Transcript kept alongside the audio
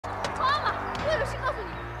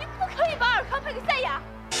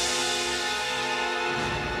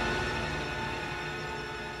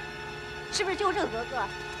是不是就这个格格？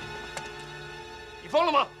你疯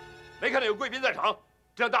了吗？没看到有贵宾在场，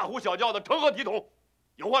这样大呼小叫的，成何体统？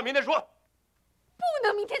有话明天说。不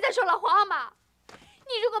能明天再说了，皇阿玛。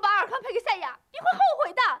你如果把尔康配给赛亚，你会后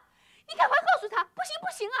悔的。你赶快告诉他，不行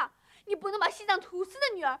不行啊！你不能把西藏土司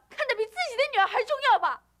的女儿看得比自己的女儿还重要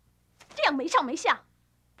吧？这样没上没下，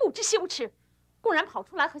不知羞耻，公然跑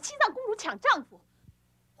出来和西藏公主抢丈夫。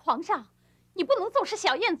皇上，你不能纵使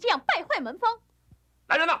小燕子这样败坏门风。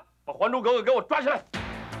来人呐，把还珠格格给我抓起来！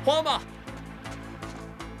皇阿玛，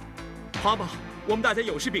皇阿玛，我们大家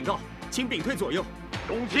有事禀告，请屏退左右。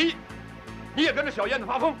永琪，你也跟着小燕子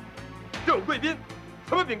发疯？这种贵宾，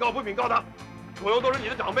什么禀告不禀告的？左右都是你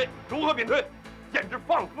的长辈，如何屏退？简直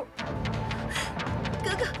放肆！格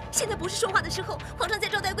格，现在不是说话的时候，皇上在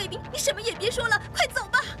招待贵宾，你什么也别说了，快走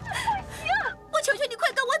吧！不行，我求求你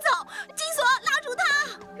快跟我走！金锁，拉住他！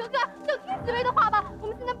格格，就听紫薇的话吧，我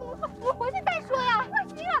们现在不能说，我们回去再说呀！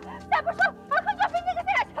不行啊，再不说，尔康就要被那个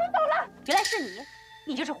赛亚抢走了。原来是你，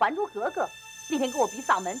你就是还珠格格。那天跟我比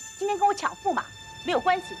嗓门，今天跟我抢驸马，没有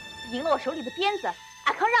关系，赢了我手里的鞭子，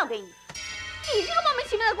阿康让给你。你这个莫名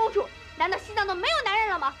其妙的公主，难道西藏都没有男人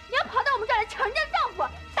了吗？你要跑到我们这儿来抢人家的丈夫，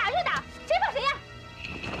打就打，谁怕谁呀？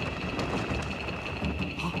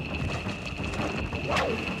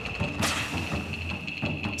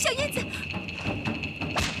小燕子，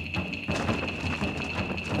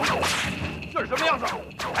这是什么样子？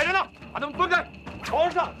来人呐，把他们分开！皇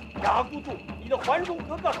上，雅姑姑，你的还珠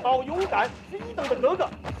格格好勇敢，是一等的格格，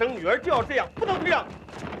生女儿就要这样，不能退让。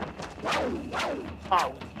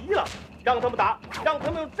好极了，让他们打，让他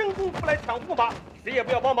们用真功夫来抢驸马，谁也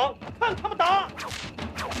不要帮忙，看他们打！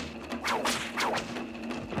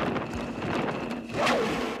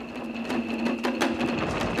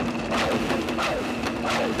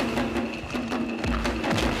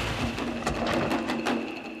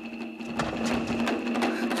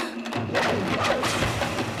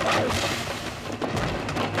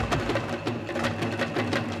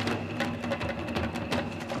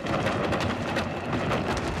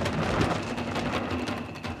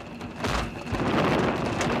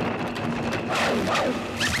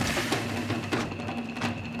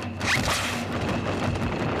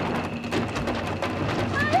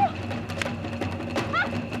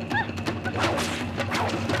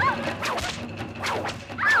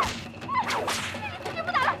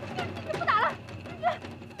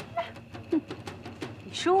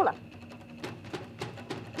输了。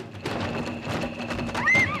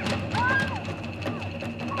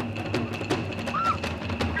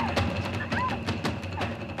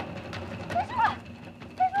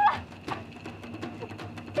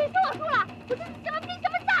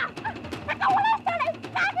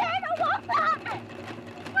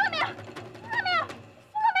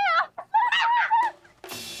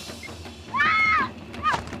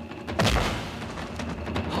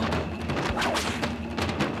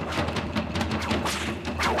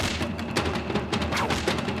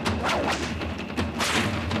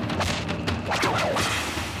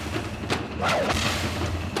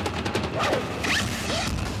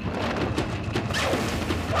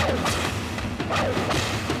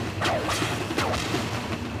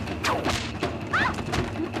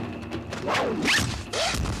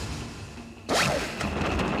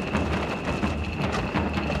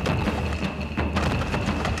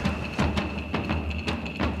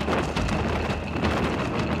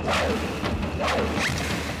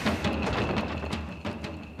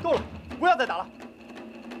再打了。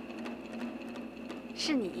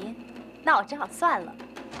是你，那我只好算了。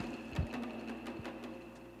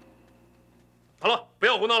好了，不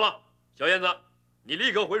要胡闹了。小燕子，你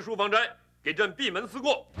立刻回书房斋，给朕闭门思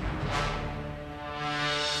过。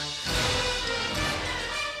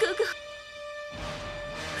格格，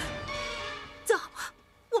走，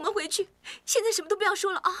我们回去。现在什么都不要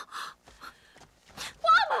说了啊！妈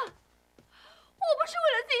妈，我不是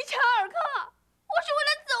为了自己抢尔康啊，我是为了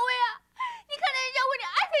紫薇啊！你看在人家为你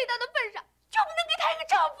爱他一刀的份上，就不能给他一个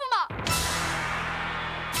丈夫吗？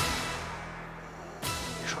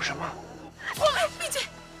你说什么？闭嘴！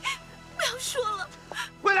不要说了。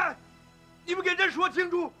回来，你们给朕说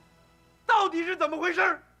清楚，到底是怎么回事？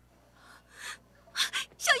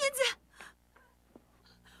小燕子，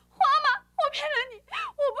皇妈，我骗了你，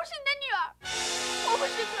我不是你的女儿，我不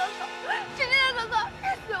是哥哥，真正的哥哥是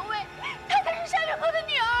紫薇，她才是单云鹤的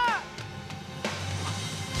女儿。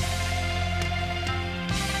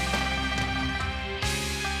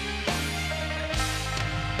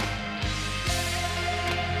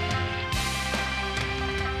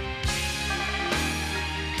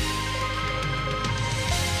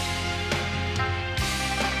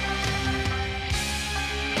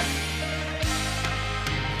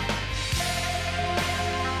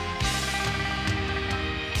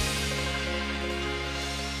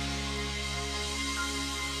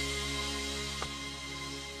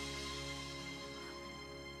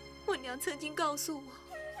娘曾经告诉我，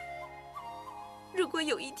如果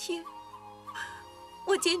有一天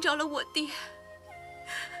我见着了我爹，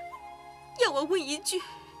要我问一句：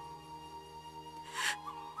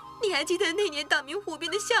你还记得那年大明湖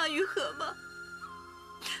边的夏雨荷吗？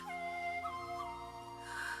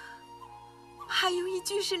还有一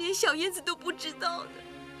句是连小燕子都不知道的：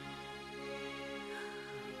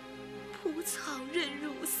蒲草韧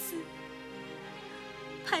如丝，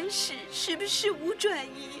磐石是不是无转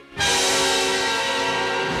移？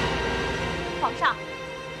皇上，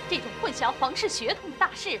这种混淆皇室血统的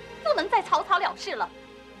大事不能再草草了事了，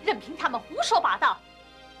任凭他们胡说八道。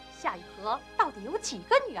夏雨荷到底有几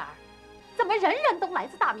个女儿？怎么人人都来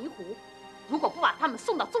自大明湖？如果不把他们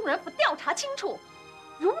送到宗人府调查清楚，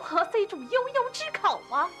如何塞住悠悠之口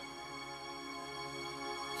啊？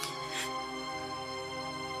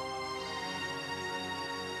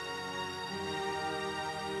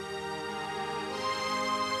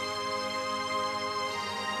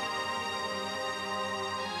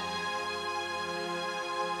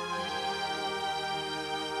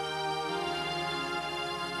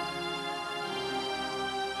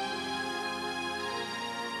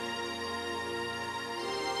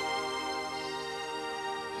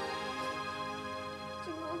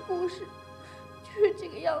故事就是这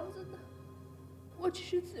个样子的。我只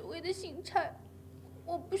是紫薇的信差，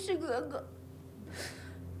我不是格格。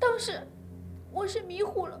当时我是迷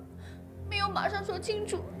糊了，没有马上说清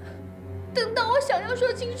楚。等到我想要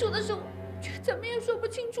说清楚的时候，却怎么也说不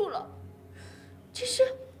清楚了。其实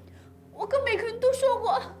我跟每个人都说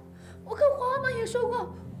过，我跟皇阿玛也说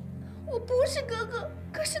过，我不是格格，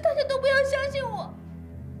可是大家都不要相信我。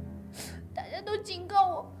大家都警告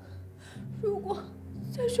我，如果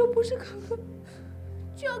再说不是格格，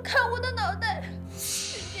就要砍我的脑袋。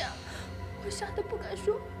就这样，我吓得不敢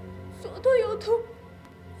说，左拖右拖，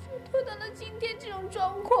就拖到了今天这种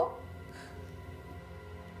状况。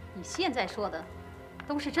你现在说的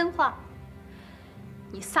都是真话？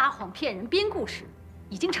你撒谎骗人编故事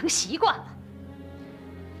已经成习惯了，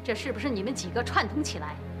这是不是你们几个串通起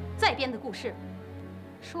来再编的故事？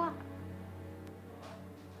说啊！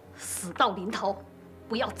死到临头，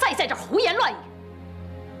不要再在这胡言乱语。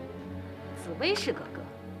紫薇是格格，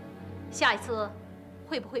下一次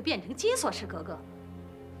会不会变成金锁是格格？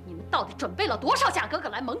你们到底准备了多少假格格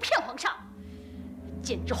来蒙骗皇上？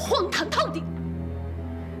简直荒唐透顶！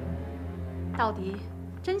到底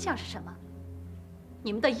真相是什么？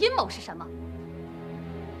你们的阴谋是什么？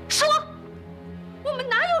说！我们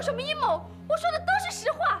哪有什么阴谋？我说的都是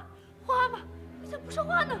实话。皇阿玛，你怎么不说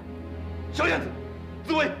话呢？小燕子，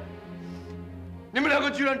紫薇，你们两个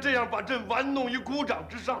居然这样把朕玩弄于股掌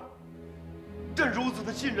之上！朕如此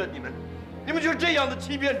的信任你们，你们却这样的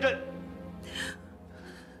欺骗朕。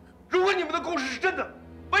如果你们的故事是真的，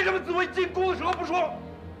为什么紫薇进宫的时候不说？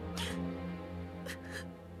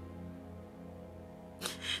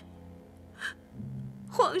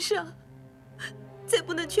皇上，在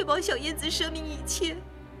不能确保小燕子生命以前，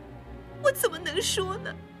我怎么能说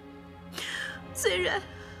呢？虽然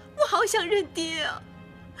我好想认爹啊，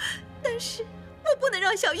但是我不能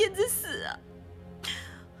让小燕子死啊。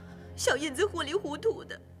小燕子糊里糊涂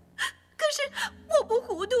的，可是我不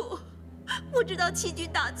糊涂，我知道欺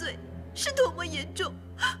君大罪是多么严重，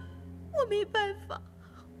我没办法，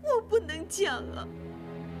我不能讲啊。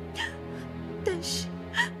但是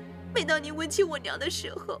每当您问起我娘的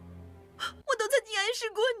时候，我都曾经暗示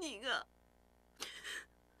过您啊。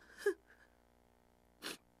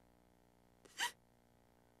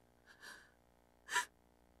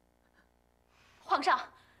皇上，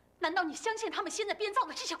难道你相信他们现在编造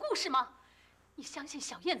的这些故事吗？你相信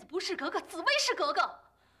小燕子不是格格，紫薇是格格？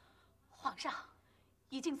皇上，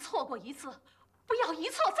已经错过一次，不要一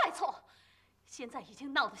错再错。现在已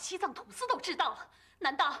经闹得西藏土司都知道了，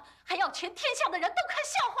难道还要全天下的人都看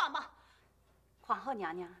笑话吗？皇后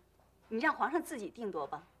娘娘，你让皇上自己定夺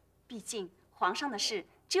吧，毕竟皇上的事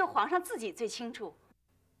只有皇上自己最清楚。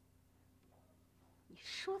你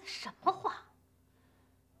说的什么话？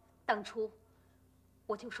当初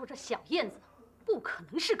我就说这小燕子不可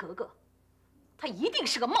能是格格，她一定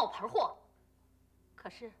是个冒牌货。可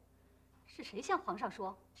是，是谁向皇上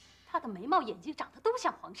说她的眉毛眼睛长得都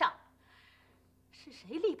像皇上？是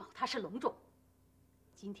谁力保她是龙种？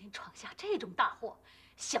今天闯下这种大祸，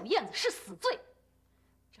小燕子是死罪。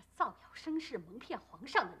这造谣生事、蒙骗皇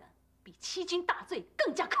上的人，比欺君大罪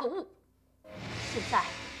更加可恶。现在，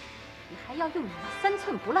你还要用你那3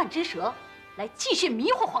寸不烂之舌来继续迷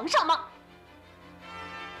惑皇上吗？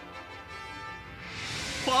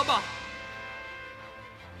皇阿玛，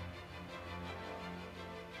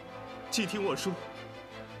请听我说，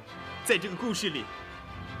在这个故事里，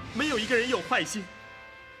没有一个人有坏心。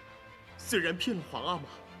虽然骗了皇阿玛，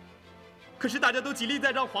可是大家都极力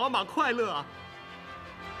在让皇阿玛快乐啊。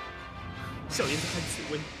小燕子和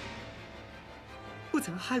紫薇不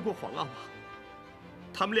曾害过皇阿玛，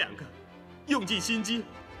他们两个用尽心机，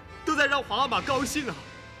都在让皇阿玛高兴啊。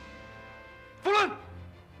夫人，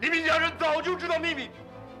你们一家人早就知道秘密，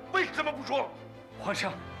为什么不说？皇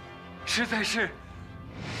上，实在是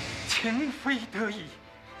情非得已，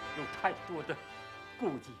有太多的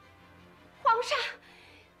顾忌。皇上，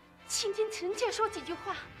请听臣妾说几句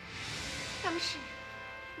话。当时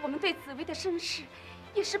我们对紫薇的身世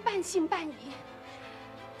也是半信半疑，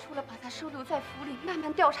除了把她收留在府里慢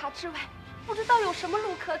慢调查之外，不知道有什么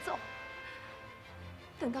路可走。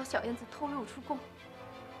等到小燕子偷溜出宫，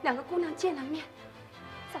两个姑娘见了面，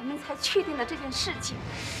咱们才确定了这件事情。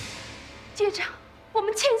接着，我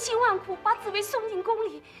们千辛万苦把紫薇送进宫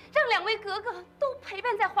里，让两位格格都陪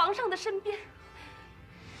伴在皇上的身边。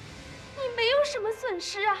你没有什么损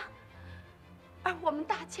失啊，而我们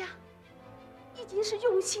大家已经是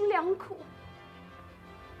用心良苦，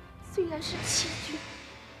虽然是欺君，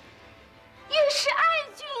也是爱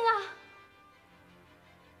君啊。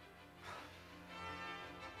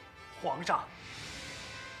皇上，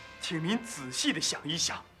请您仔细的想一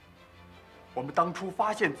想，我们当初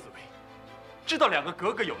发现紫薇，知道两个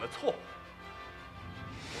格格有了错误，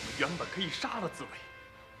我们原本可以杀了紫薇，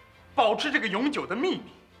保持这个永久的秘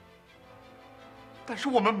密。但是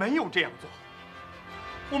我们没有这样做，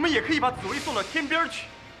我们也可以把紫薇送到天边去，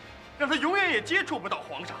让她永远也接触不到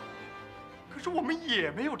皇上。可是我们也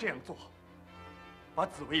没有这样做，把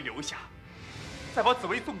紫薇留下，再把紫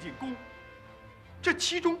薇送进宫。这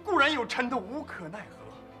其中固然有臣的无可奈何，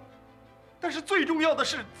但是最重要的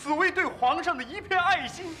是，紫薇对皇上的一片爱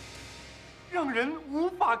心，让人无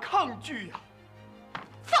法抗拒呀！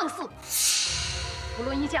放肆！不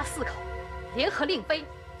论一家四口联合令妃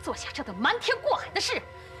做下这等瞒天过海的事，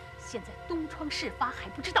现在东窗事发还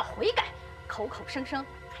不知道悔改，口口声声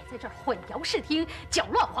还在这儿混淆视听，搅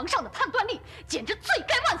乱皇上的判断力，简直罪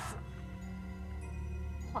该万死！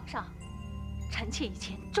皇上，臣妾以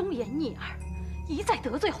前忠言逆耳，一再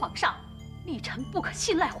得罪皇上，历臣不可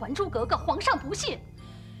信赖还珠格格，皇上不信。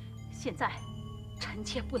现在，臣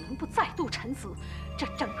妾不能不再度陈词，这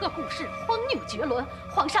整个故事荒谬绝伦，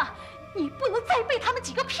皇上，你不能再被他们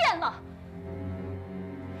几个骗了。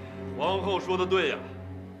皇后说的对呀，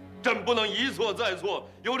朕不能一错再错，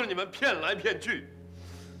由着你们骗来骗去。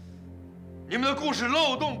你们的故事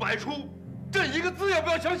漏洞百出，朕一个字也不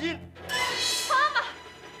要相信。皇阿玛，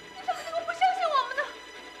你怎么能够不相信我们呢？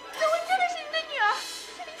紫薇真的是您的女儿，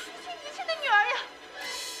是您虚心遗弃的女儿呀！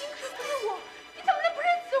您可是不认我，你怎么能不认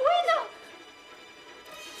紫薇呢？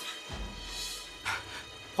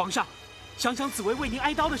皇上，想想紫薇为您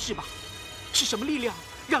挨刀的事吧，是什么力量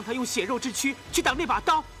让她用血肉之躯去挡那把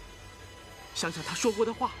刀？想想她说过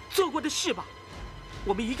的话、做过的事吧，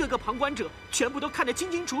我们一个个旁观者全部都看得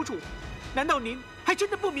清清楚楚，难道您还真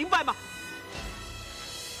的不明白吗？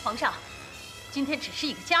皇上，今天只是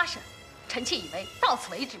一个家审，臣妾以为到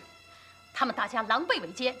此为止。他们大家狼狈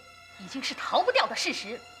为奸，已经是逃不掉的事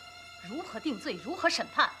实。如何定罪，如何审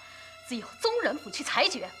判，自有宗人府去裁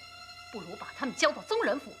决。不如把他们交到宗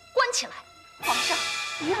人府关起来。皇上，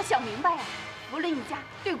您要想明白啊，福伦一家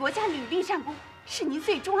对国家屡立战功，是您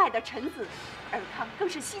最钟爱的臣子，尔康更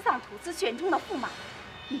是西藏土司选中的驸马。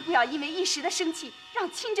您不要因为一时的生气，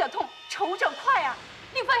让亲者痛，仇者快啊！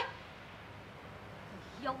令妃，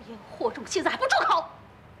你妖言惑众，现在还不住口！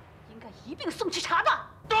应该一并送去查办。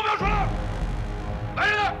都不要说了，来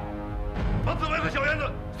人呐，把紫薇和小燕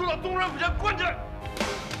子送到宗人府前关起来。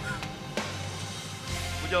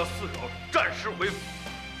不将四口暂时回府，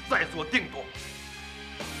再做定夺。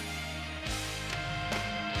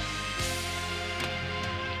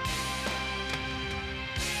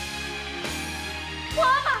皇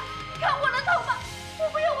阿玛，你看我的头发，我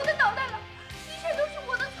不要我的脑袋了，一切都是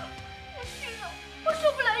我的错，我虚荣，我受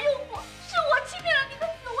不了诱惑，是我欺骗了你和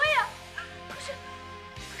紫薇啊！可是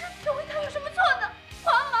紫薇她有什么错呢？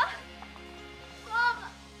皇阿玛，皇阿玛，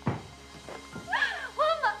皇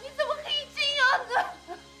阿玛，你怎么可以这样子？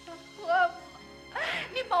皇阿玛，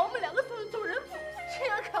你把我们两个送到宗人府，是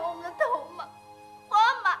要砍我们的头吗？皇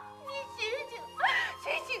阿玛，你醒醒，醒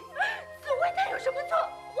醒！紫薇她有什么错？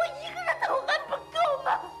我一个人头还不够吗？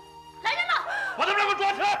来人呐，把他们两个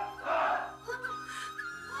抓起来！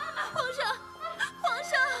皇上，皇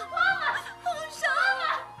上，皇上，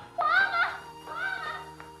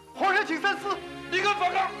皇上，请三思，你敢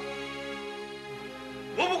反抗？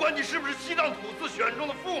我不管你是不是西藏土司选中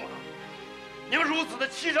的驸马，你们如此的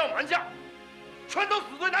欺上瞒下，全都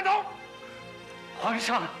死罪难逃。皇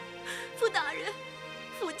上，傅大人，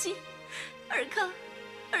父亲，尔康，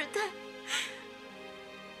尔泰，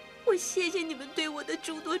我谢谢你们对我的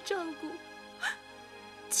诸多照顾，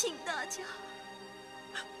请大家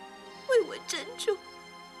为我珍重。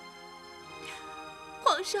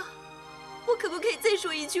皇上，我可不可以再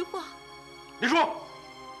说一句话？你说。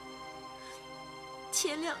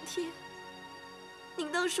前2天，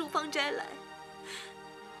您到淑芳斋来，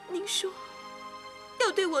您说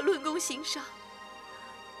要对我论功行赏。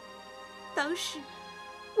当时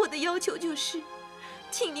我的要求就是，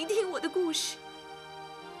请您听我的故事。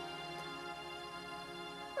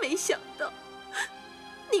没想到，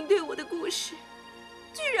您对我的故事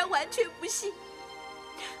居然完全不信。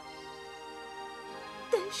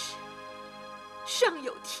但是上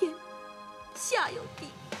有天，下有地，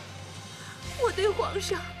我对皇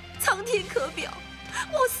上苍天可表，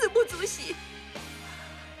我死不足惜。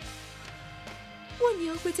我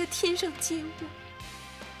娘会在天上接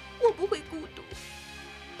我不会孤独。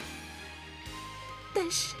但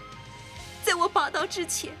是在我拔刀之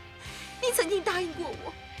前，你曾经答应过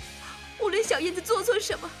我，无论小燕子做错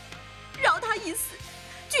什么，饶她一死，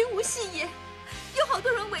君无戏言。有好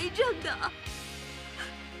多人为证的。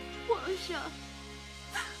皇上，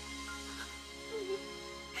你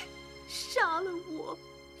杀了我，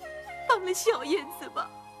放了小燕子吧。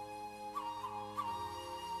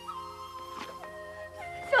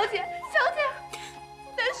小姐，小姐，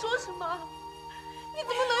你在说什么？你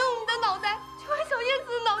怎么能用你的脑袋去换小燕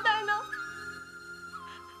子的脑袋呢？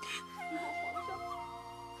如果皇上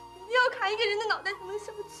一定要砍一个人的脑袋才能消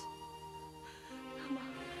气，那么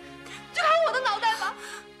就砍我的脑袋吧。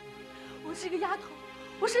我是个丫头，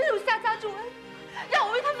我深受夏家重恩，让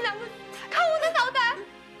我为他们2个砍我的脑袋。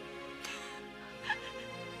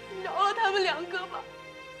你饶了他们2个吧，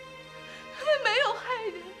他们没有害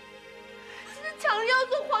人，只是抢着要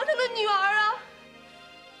做皇上的女儿啊！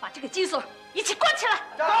把这个金锁一起关起来。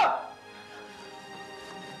站！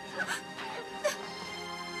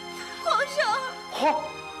皇上，好，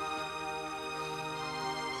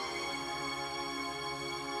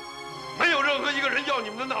没有任何一个人要你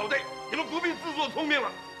们的脑袋，你们不必自作聪明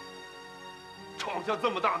了。闯下这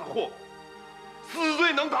么大的祸，死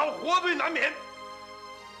罪能逃，活罪难免。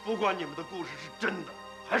不管你们的故事是真的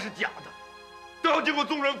还是假的，都要经过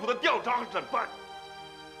宗人府的调查和审判。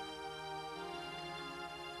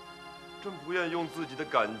朕不愿用自己的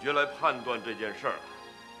感觉来判断这件事儿，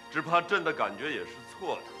只怕朕的感觉也是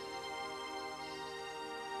错的。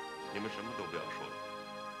你们什么都不要说了，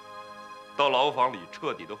到牢房里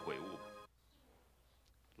彻底的悔悟吧。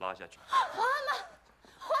拉下去。皇阿玛，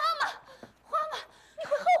皇阿玛，皇阿玛，你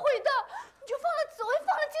会后悔的。你就放了紫薇，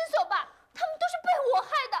放了金锁吧，他们都是被我害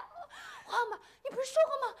的。皇阿玛，你不是说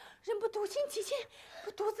过吗？人不独亲其亲，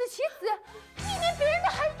不独子其子。你连别人的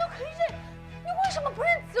孩子都可以认，你为什么不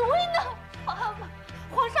认紫薇呢？皇阿玛，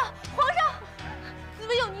皇上，皇上，紫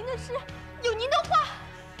薇有您的诗，有您的话，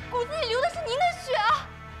骨子里流的是您的血啊！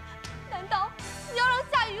难道你要让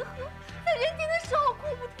夏雨荷在人间的时候哭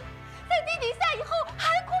不停，在地底下以后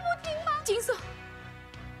还哭不停吗？金锁，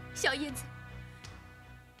小燕子，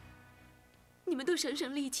你们都省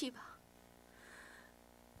省力气吧，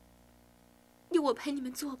有我陪你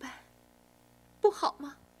们作伴，不好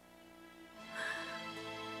吗？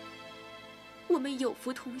我们有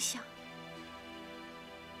福同享，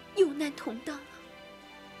有难同当啊！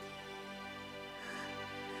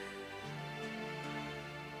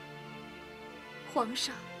皇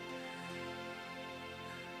上，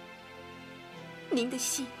您的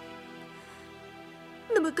心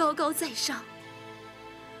那么高高在上，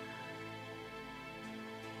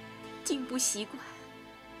竟不习惯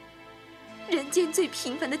人间最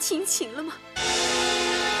平凡的亲情了吗？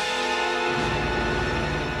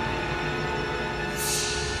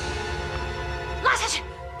拉下去，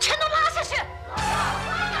全都拉下去！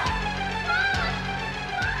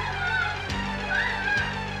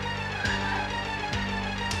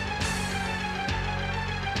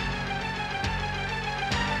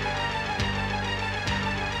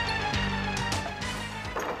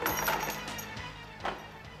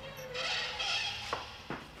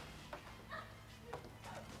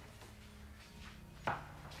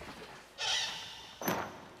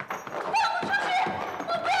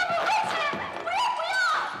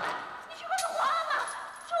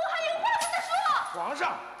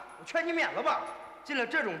劝你免了吧，进了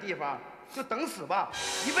这种地方就等死吧，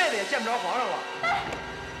一辈子也见不着皇上了。哎，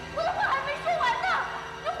我的话还没说完呢，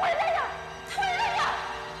你回来呀，回来呀！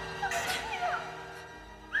怎么会这样？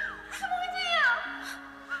怎么会这样？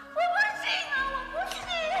我不信啊，我不信！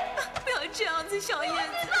不要这样子，小燕子，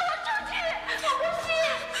让我出去！我不信！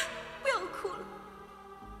不要哭了，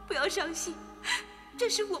不要伤心，这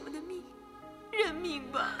是我们的命，认命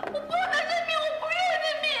吧。我不能认命，我不愿认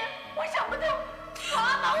命，我想不通。皇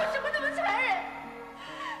阿玛为什么那么残忍？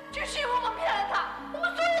就是因为我们骗了他，我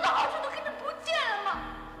们所有的好处都跟着不见了吗？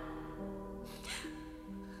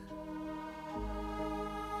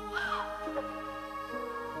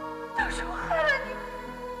都是我害了你们！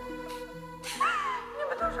你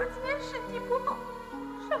们都说今天身体不好，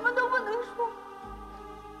什么都不能说。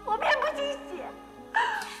我面不经血，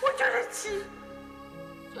我就是气，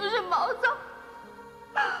就是毛躁。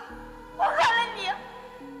我害了你，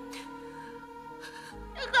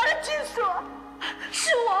你害了君所，是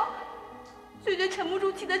我。最最沉不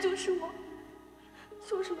住气的就是我。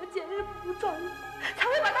说什么见日不如撞日，才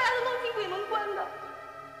会把大家都弄进鬼门关的。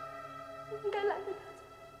我应该拦着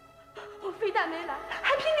他走，我非但没拦，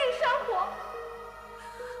还拼命煽火。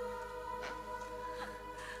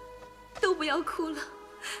都不要哭了，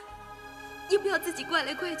也不要自己怪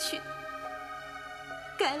来怪去的。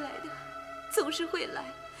该来的总是会来，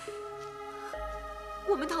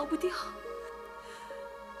我们逃不掉。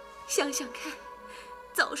想想看，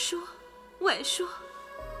早说晚说，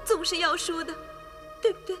总是要说的，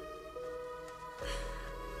对不对？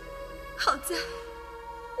好在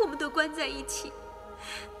我们都关在一起，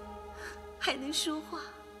还能说话，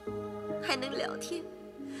还能聊天。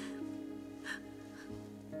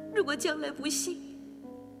如果将来不幸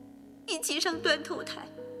一起上断头台，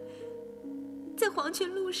在黄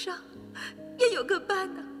泉路上也有个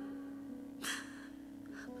伴呢。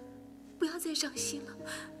不要再伤心了，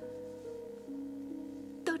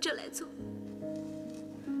到这来坐。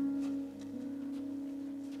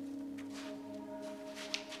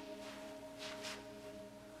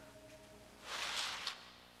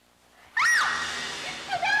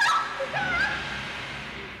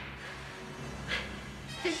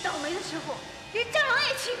真倒霉的时候，连蟑螂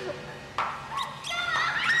也欺负。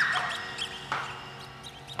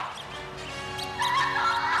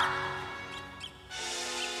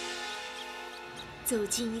走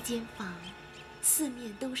进一间房，四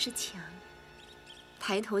面都是墙，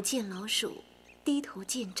抬头见老鼠，低头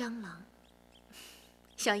见蟑螂。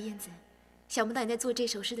小燕子，想不到你在做这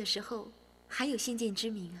首诗的时候还有先见之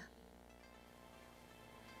明啊！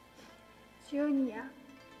只有你啊，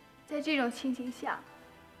在这种情形下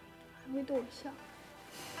还会对我笑。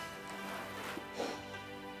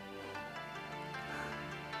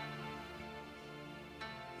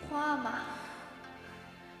皇阿玛，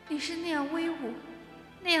你是那样威武，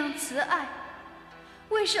那样慈爱，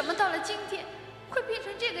为什么到了今天会变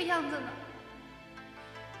成这个样子呢？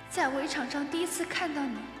在围场上第一次看到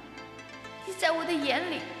你，你在我的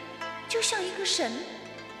眼里就像一个神。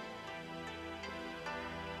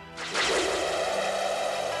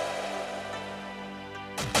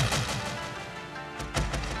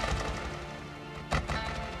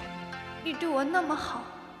你对我那么好，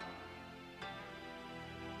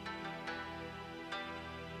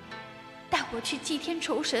带我去祭天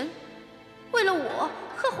酬神，为了我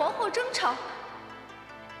和皇后争吵，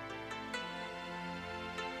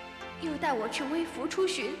又带我去微服出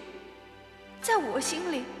巡。在我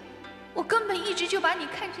心里，我根本一直就把你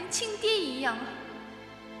看成亲爹一样啊。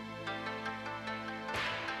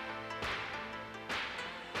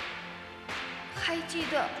还记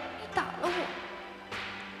得你打了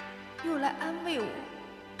我，又来安慰我。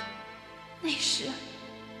那时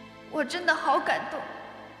我真的好感动，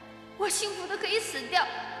我幸福的可以死掉。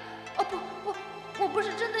哦不，我不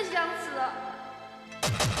是真的想死啊。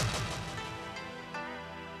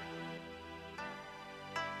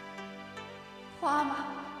皇阿玛，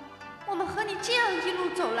我们和你这样一路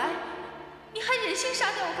走来，你还忍心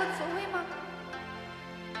杀掉我和紫薇吗？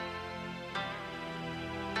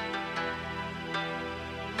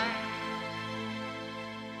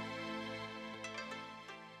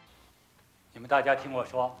你们大家听我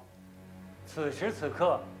说，此时此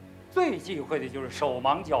刻最忌讳的就是手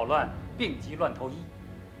忙脚乱、病急乱投医。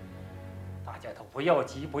大家都不要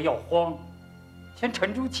急，不要慌，先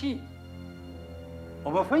沉住气。我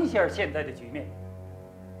们分析一下现在的局面。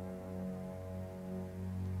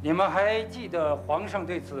你们还记得皇上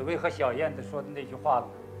对紫薇和小燕子说的那句话了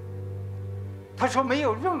吗？他说没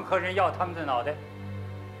有任何人要他们的脑袋。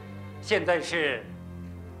现在是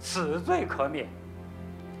死罪可免，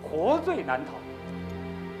活罪难逃。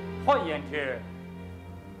换言之，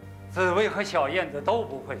紫薇和小燕子都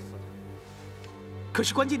不会死。可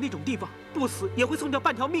是关键那种地方，不死也会送掉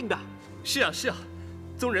半条命的。是啊，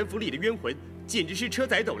宗人府里的冤魂简直是车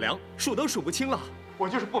载斗量，数都数不清了。我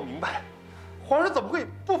就是不明白，皇上怎么会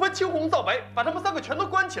不分青红皂白把他们三个全都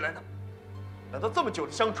关起来呢？难道这么久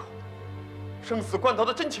的相处，生死关头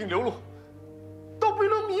的真情流露，都不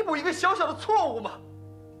能弥补一个小小的错误吗？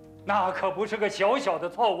那可不是个小小的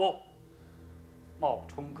错误。冒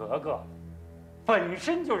充格格，本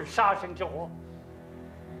身就是杀身之祸，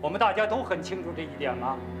我们大家都很清楚这一点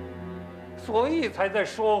啊，所以才在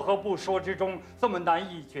说和不说之中这么难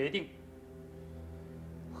以决定。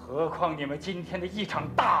何况你们今天的一场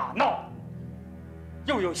大闹，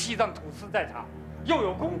又有西藏土司在场，又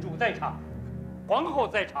有公主在场，皇后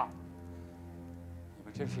在场，你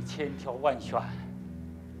们真是千挑万选，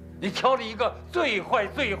你挑了一个最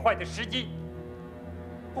坏的时机。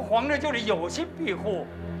皇上就是有心庇护，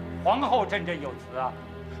皇后振振有词啊，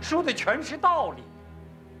说的全是道理。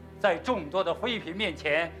在众多的妃嫔面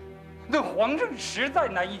前，那皇上实在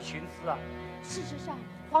难以徇私啊。事实上，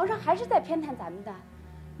皇上还是在偏袒咱们的，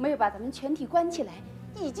没有把咱们全体关起来，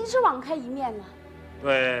已经是网开一面了。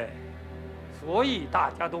对，所以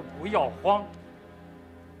大家都不要慌。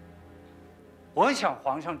我想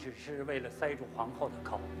皇上只是为了塞住皇后的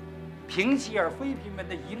口，平息儿妃嫔们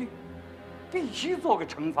的疑虑，必须做个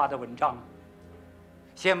惩罚的文章。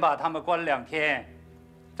先把他们关2天，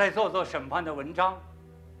再做审判的文章，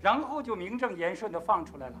然后就名正言顺地放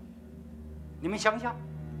出来了。你们想想，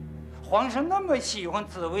皇上那么喜欢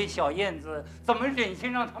紫薇小燕子，怎么忍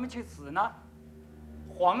心让他们去死呢？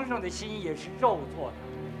皇上的心也是肉做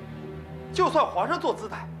的。就算皇上做姿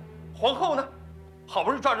态，皇后呢？好不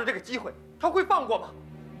容易抓住这个机会，她会放过吗？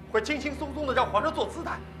会轻轻松松的让皇上做姿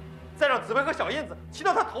态，再让紫薇和小燕子骑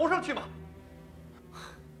到她头上去吗？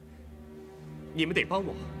你们得帮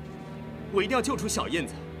我，我一定要救出小燕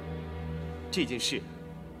子。这件事，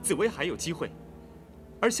紫薇还有机会，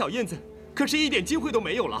而小燕子可是一点机会都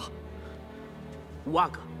没有了。吴阿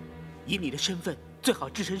哥，以你的身份，最好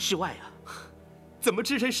置身事外啊。怎么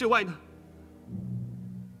置身事外呢？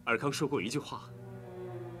尔康说过一句话，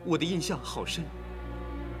我的印象好深。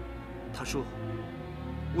他说：“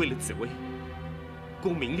为了紫薇，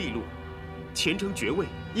功名利禄、前程爵位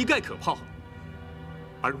一概可抛。”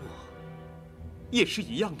而我也是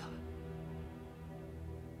一样的。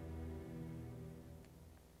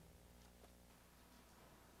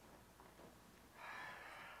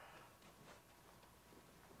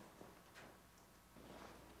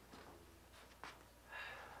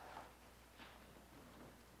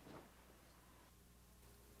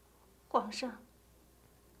皇上，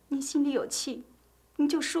您心里有气，您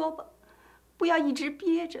就说吧，不要一直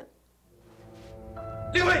憋着。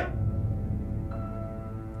令妃，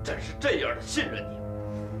朕是这样的信任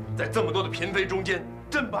你，在这么多的嫔妃中间，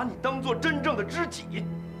朕把你当做真正的知己。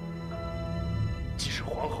即使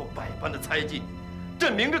皇后百般的猜忌你，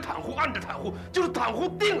朕明着袒护，暗着袒护，就是袒护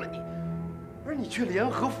定了你，而你却联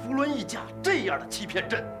合福伦一家这样的欺骗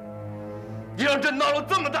朕，你让朕闹了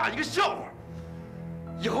这么大一个笑话。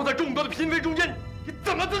以后在众多的嫔妃中间，你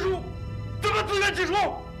怎么自处？怎么自圆其说？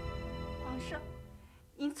皇上，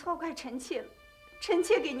您错怪臣妾了。臣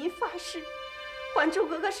妾给您发誓，《还珠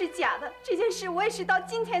格格》是假的。这件事我也是到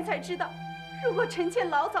今天才知道。如果臣妾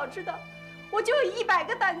老早知道，我就有100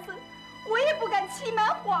个胆子，我也不敢欺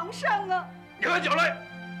瞒皇上啊！你还狡赖！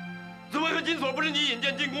紫薇和金锁不是你引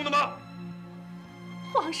荐进宫的吗？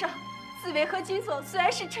皇上，紫薇和金锁虽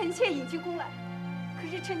然是臣妾引进宫来。可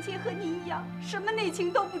是臣妾和您一样，什么内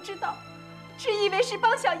情都不知道，只以为是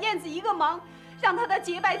帮小燕子一个忙，让她的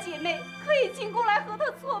结拜姐妹可以进宫来和她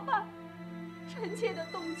作伴。臣妾的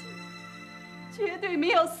动机绝对没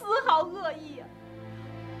有丝毫恶意啊！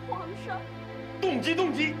皇上，动机！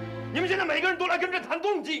你们现在每个人都来跟朕谈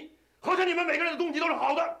动机，好像你们每个人的动机都是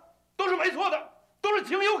好的，都是没错的，都是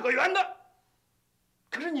情有可原的。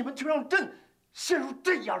可是你们却让朕陷入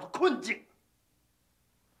这样的困境。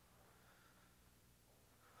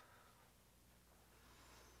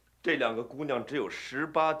这2个姑娘只有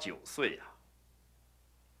18、19岁呀，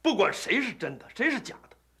不管谁是真的，谁是假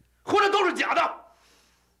的，或者都是假的，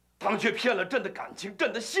他们却骗了朕的感情，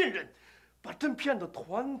朕的信任，把朕骗得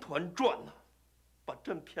团团转呐，把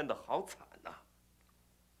朕骗得好惨呐！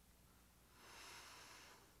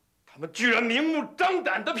他们居然明目张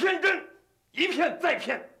胆地骗朕，一骗再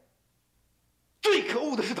骗。最可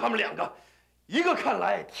恶的是他们2个，一个看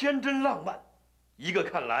来天真浪漫，一个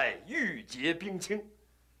看来玉洁冰清。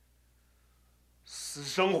私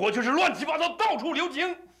生活却是乱七八糟，到处留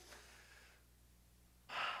情。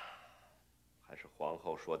还是皇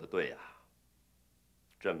后说的对呀，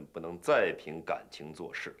朕不能再凭感情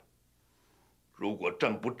做事了。如果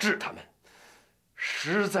朕不治他们，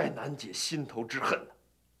实在难解心头之恨呢。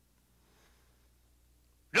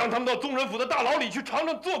让他们到宗人府的大牢里去尝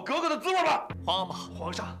尝做格格的滋味吧。皇阿玛，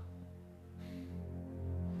皇上，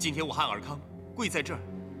今天我和尔康跪在这儿，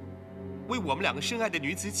为我们2个深爱的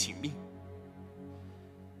女子请命。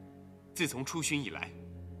自从出巡以来，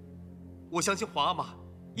我相信皇阿玛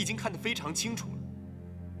已经看得非常清楚了。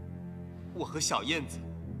我和小燕子、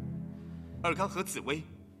尔康和紫薇，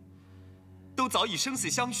都早已生死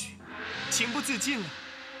相许，情不自禁了。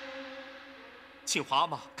请皇阿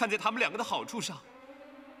玛看在他们两个的好处上，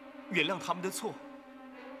原谅他们的错，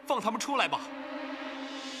放他们出来吧。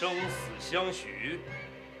生死相许，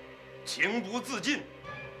情不自禁。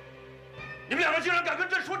你们两个竟然敢跟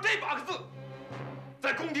朕说这8个字，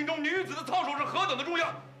在宫廷中女子的操守是何等的重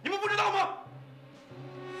要，你们不知道吗？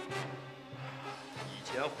以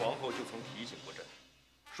前皇后就曾提醒过朕，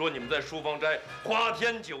说你们在淑芳斋花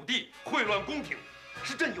天酒地，秽乱宫廷，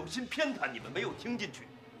是朕有心偏袒你们，没有听进去。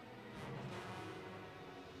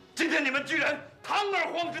今天你们居然堂而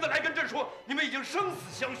皇之的来跟朕说，你们已经生死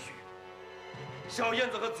相许。小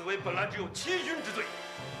燕子和紫薇本来只有欺君之罪，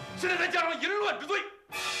现在再加上淫乱之罪，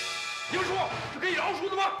你们说是可以饶恕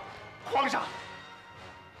的吗？皇上，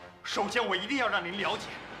首先我一定要让您了解，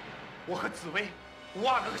我和紫薇、五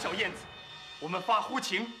阿哥和小燕子，我们发乎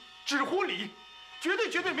情，止乎礼，绝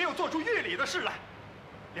对没有做出越礼的事来。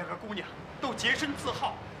两个姑娘都洁身自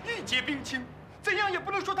好，玉洁冰清，怎样也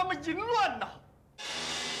不能说她们淫乱呐。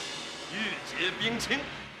玉洁冰清，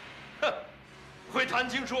哼，会谈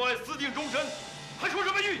情说爱、私定终身，还说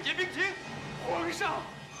什么玉洁冰清？皇上，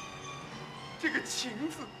这个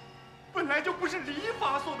情字本来就不是礼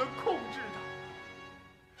法所能控制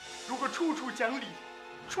的。如果处处讲理，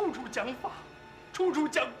处处讲法，处处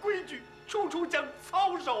讲规矩，处处讲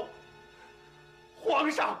操守，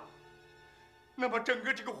皇上，那么整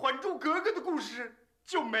个这个《还珠格格》的故事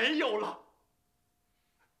就没有了，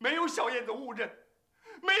没有小燕子误认，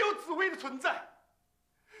没有紫薇的存在，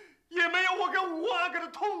也没有我跟五阿哥的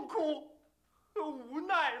痛苦和无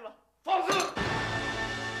奈了。放肆！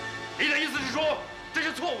你的意思是说，这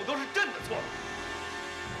些错误都是朕的错？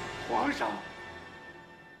皇上，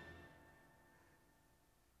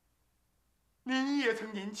您也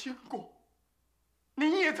曾年轻过，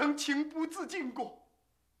您也曾情不自禁过，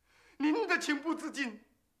您的情不自禁，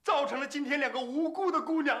造成了今天两个无辜的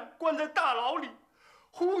姑娘关在大牢里，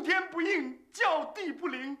呼天不应，叫地不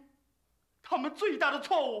灵。他们最大的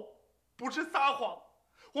错误不是撒谎，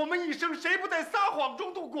我们一生谁不在撒谎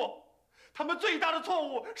中度过？他们最大的错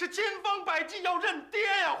误是千方百计要认爹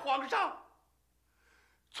呀，皇上！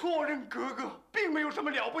错认格格并没有什么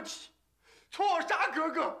了不起，错杀格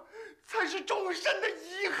格才是终身的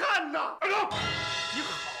遗憾呐！二哥，你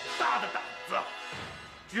好大的胆子，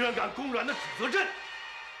居然敢公然的指责朕！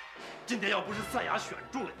今天要不是赛亚选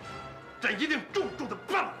中了你，朕一定重重的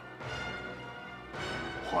办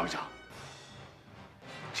你！皇上，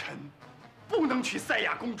臣不能娶赛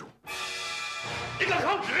亚公主。你敢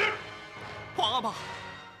抗旨？皇阿玛，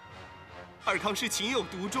尔康是情有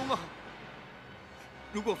独钟啊！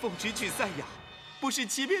如果奉旨娶赛亚，不是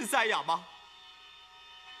欺骗赛亚吗？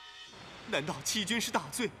难道欺君是大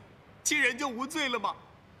罪，欺人就无罪了吗？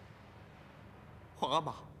皇阿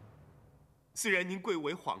玛，虽然您贵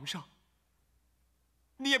为皇上，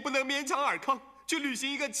你也不能勉强尔康去履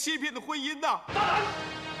行一个欺骗的婚姻呐！大胆！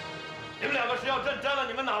你们两个是要朕摘了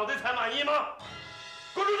你们脑袋才满意吗？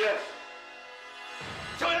滚出去！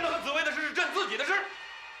小燕子和紫薇的事是朕自己的事，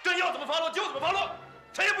朕要怎么发落就怎么发落，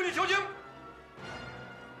谁也不许求情。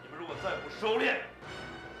你们如果再不收敛，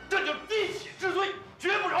朕就滴血治罪，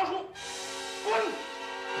绝不饶恕。滚！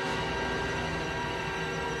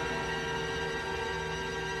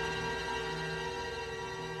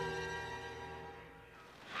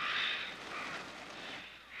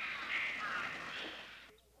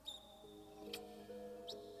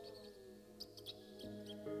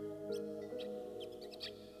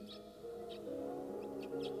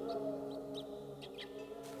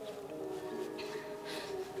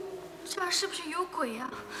这儿是不是有鬼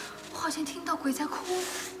啊？我好像听到鬼在哭。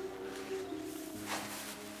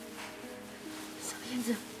小燕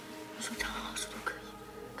子，你说长好说都可以，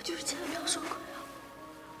可就是千万不要说鬼啊！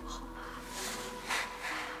我好怕。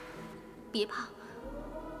别怕，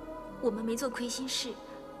我们没做亏心事，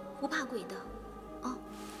不怕鬼的。啊！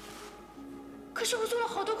可是我做了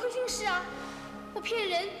好多亏心事啊！我骗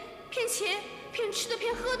人、骗钱、骗吃的、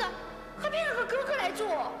骗喝的，还骗了个哥哥来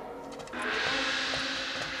做。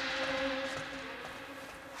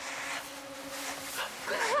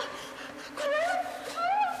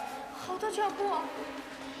好多脚步，好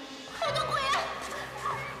多鬼啊！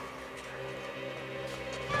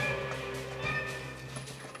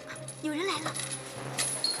有人来了！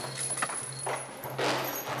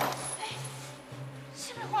哎，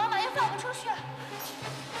是不是皇阿玛要放我们出去啊？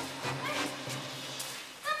哎，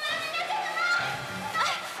妈妈，你在干什么？哎，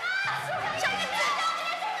小燕子，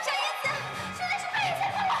小燕子，现在是半夜3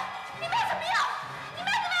点了，你们要怎么样？你们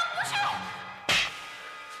要怎么样？不去！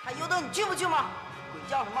还由得你去不去吗？鬼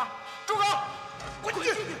叫什么？住口！滚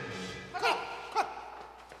去！快！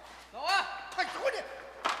老安，快滚去！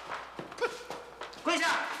跪下！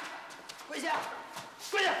跪下！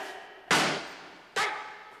跪下！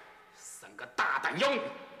敢妖女，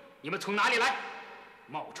你们从哪里来？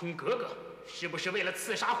冒充格格，是不是为了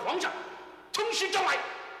刺杀皇上？从实招来！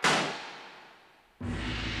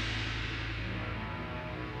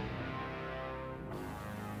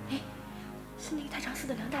哎，是那个太常寺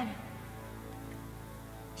的梁大人。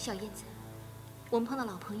小燕子，我们碰到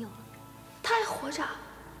老朋友了。他还活着？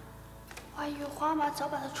我还以为皇阿玛早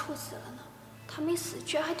把他处死了呢。他没死，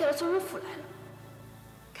居然还调到宗人府来了。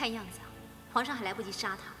看样子啊，皇上还来不及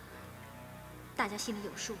杀他。大家心里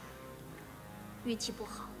有数。运气不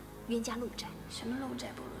好，冤家路窄。什么路窄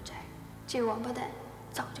不路窄？这个王八蛋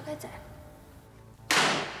早就该宰了。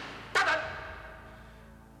大胆！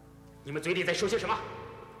你们嘴里在说些什么？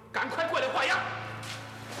赶快过来画押！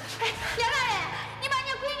哎，梁大人，你把人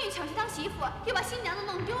家闺女抢去当媳妇，又把新娘子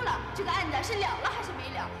弄丢了，这个案子是了了还是没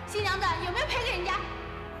了？新娘子有没有赔给人家？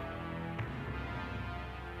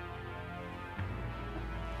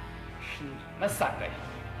是你们三个呀！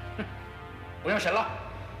哼，不用审了。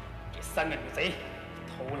这三个女贼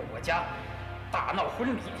偷了我家，大闹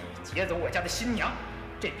婚礼，劫走我家的新娘，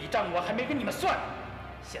这笔账我还没跟你们算呢。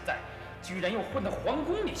现在居然又混到皇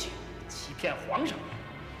宫里去，欺骗皇上！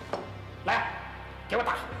来，给我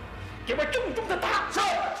打，给我重重的打！是。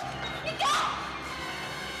你给我！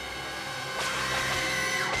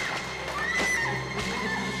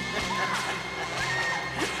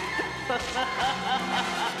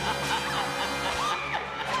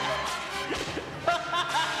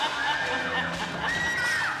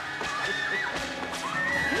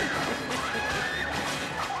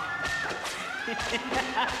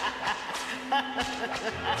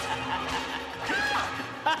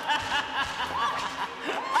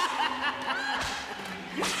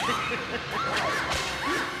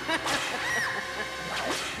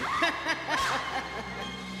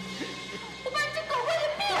我把你这狗龟给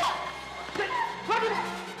毙了！抓住他！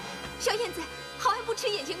小燕子，好汉不吃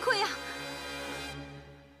眼前亏啊！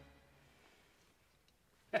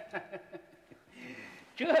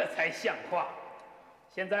这才像话。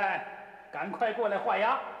现在赶快过来画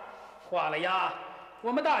押，画了押，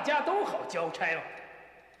我们大家都好交差了。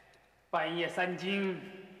半夜3更，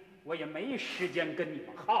我也没时间跟你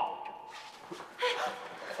们耗着。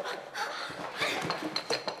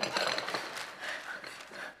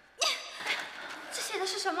这写的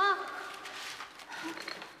是什么？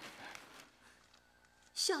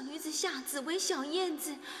小女子夏紫薇小燕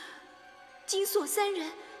子，金锁3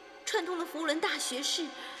人，串通了福伦大学士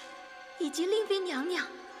以及令妃娘娘，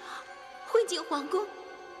混进皇宫，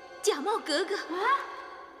假冒格格，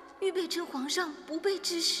预备趁皇上不备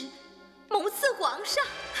之时，谋刺皇上。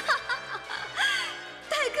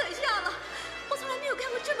太可笑了！我从来没有看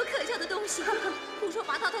过这么可笑的东西。胡说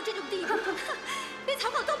八道到这种地步，连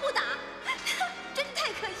草稿都不打，真是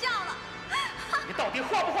太可笑了。你到底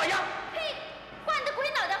画不画押？呸！画你的鬼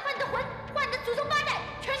脑袋，画你的魂，画你的祖宗8代，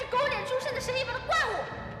全是狗脸出身的神一般的怪物！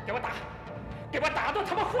给我打！给我打到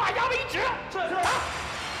他们画押为止！是。打！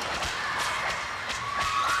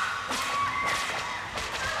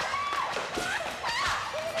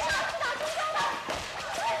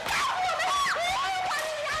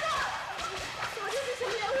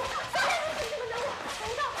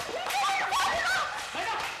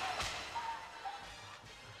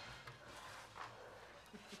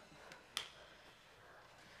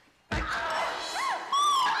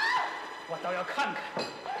我倒要看看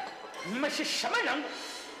你们是什么人物，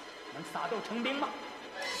能撒豆成兵吗？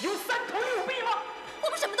有3头6臂吗？我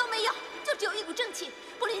们什么都没有，就只有一股正气。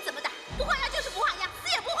不论你怎么打，不画押就是不画押，死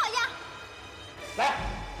也不画押。来，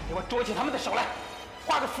给我捉起他们的手来，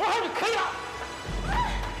画个符号就可以了。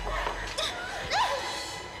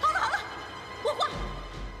好了好了，我画。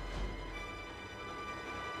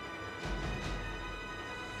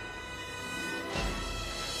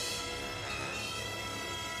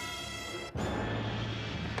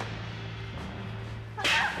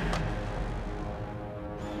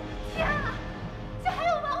天啊，这还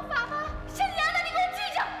有王法吗？是娘的，你给我记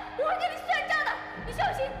着，我会跟你算账的。你小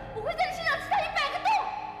心，我会在你身上刺他100个洞。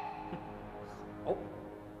好，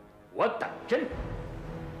我等着你。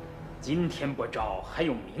今天不招，还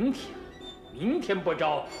有明天；明天不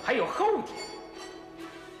招，还有后天。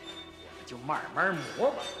我们就慢慢磨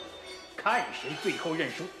吧，看谁最后认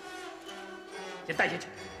输。先带下去，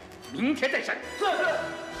明天再审。是。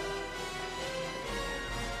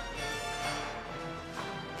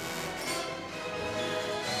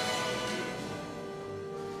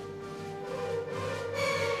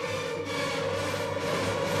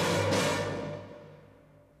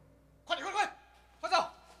快走！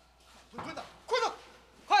蹲的，快走，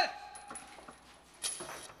快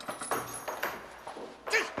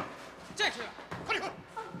点！进去，快点！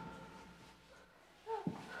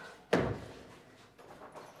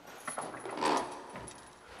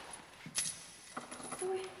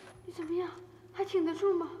挺得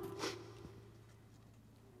住吗？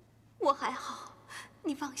我还好，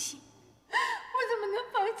你放心。我怎么能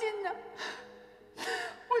放心呢？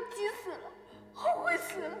我急死了，后悔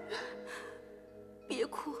死了。别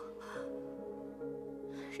哭，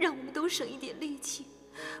让我们都省一点力气，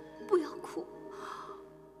不要哭。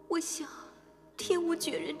我想，天无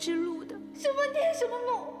绝人之路的。什么天什么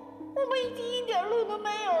路？我们已经一点路都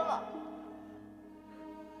没有了。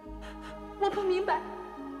我不明白，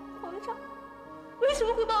皇上为什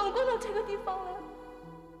么会把我们关到这个地方来？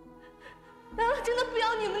难道真的不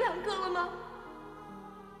要你们2个了吗？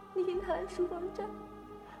你听他来书房站，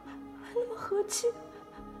那么和气，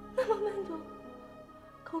那么温柔，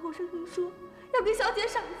口口声声说要给小姐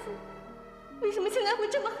赏赐，为什么现在会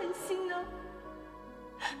这么狠心呢？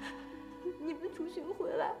你们出巡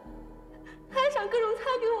回来，还赏各种菜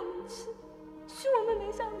给我们吃，许我们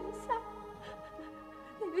没上没下。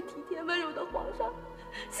那个体贴温柔的皇上，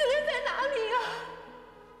现在在哪里啊？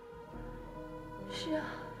是啊，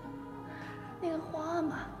那个皇阿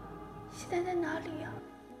玛现在在哪里呀？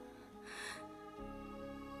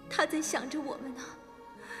他在想着我们呢。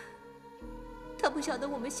他不晓得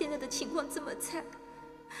我们现在的情况这么惨，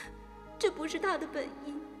这不是他的本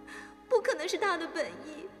意，不可能是他的本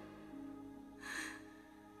意。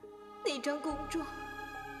那张公状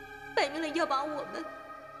摆明了要把我们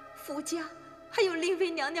福家还有令妃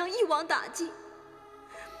娘娘一网打尽。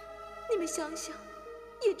你们想想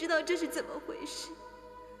也知道这是怎么回事。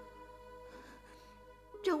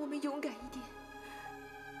让我们勇敢一点，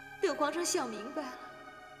等皇上想明白了，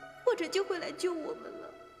或者就会来救我们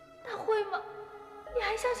了。他会吗？你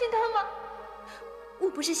还相信他吗？我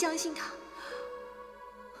不是相信他，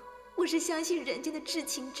我是相信人间的至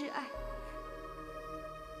情至爱。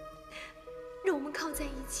让我们靠在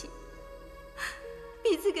一起，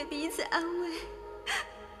彼此给彼此安慰，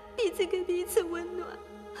彼此给彼此温暖。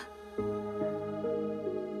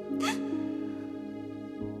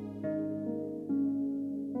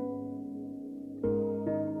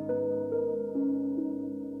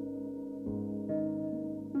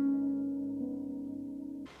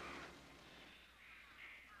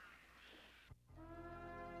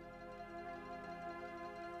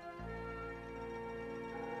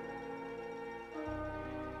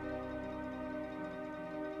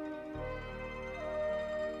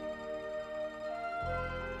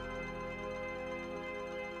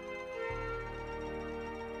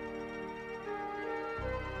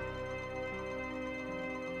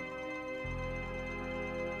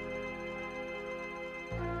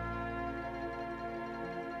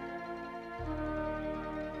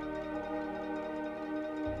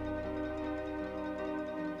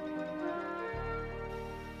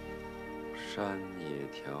山也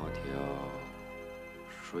迢迢，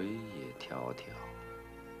水也迢迢，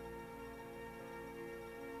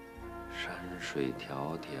山水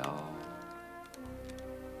迢迢，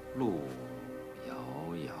路遥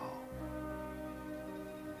遥。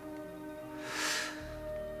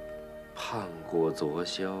盼过昨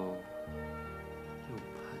宵，又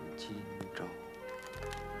盼今朝，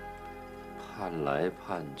盼来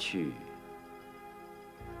盼去，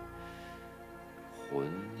魂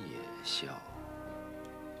也消。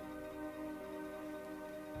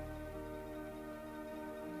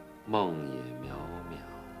梦也渺渺，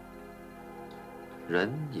人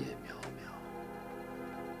也渺渺。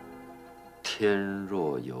天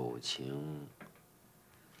若有情，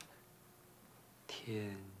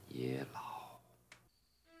天也老。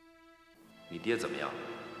你爹怎么样？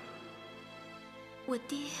我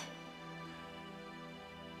爹，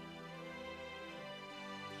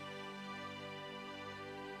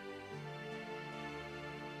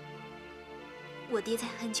我爹在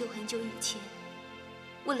很久很久以前，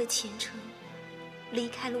为了前程，离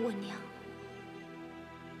开了我娘，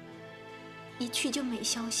一去就没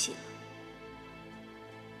消息了。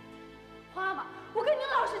皇阿玛，我跟你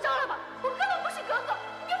老实招了吧，我根本不是格格，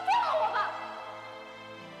你就放了我吧。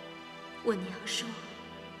我娘说，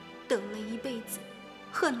等了一辈子，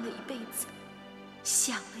恨了一辈子，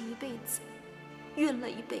想了一辈子，怨了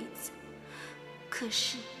一辈子，可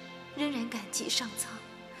是仍然感激上苍，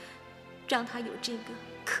让他有这个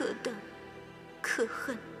可等、可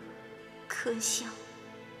恨、可想、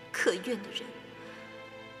可怨的人，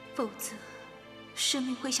否则生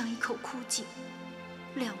命会像一口枯井，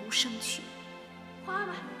了无生趣。皇阿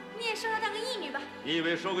玛，你也收她当个义女吧。你以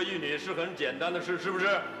为收个义女是很简单的事，是不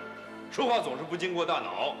是？说话总是不经过大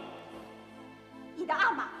脑。你的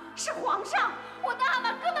阿玛是皇上，我的阿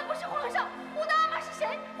玛根本不是皇上，我的阿玛是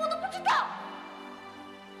谁，我都不知道。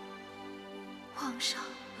皇上，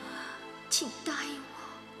请答应我，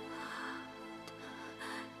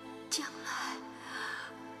将来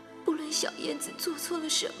不论小燕子做错了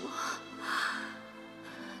什么，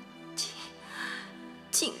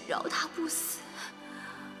请饶她不死。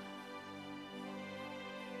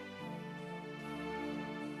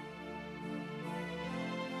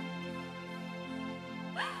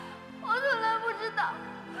我从来不知道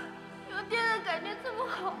有爹的感觉这么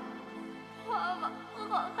好，妈妈，我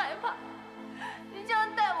好害怕。你这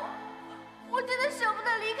样带我，我真的舍不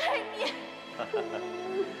得离开你。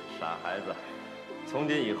傻孩子，从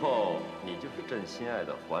今以后你就是朕心爱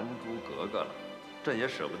的还珠格格了，朕也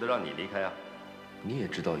舍不得让你离开啊。你也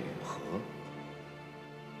知道雨禾，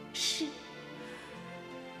是，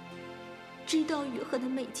知道雨禾的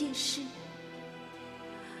每件事，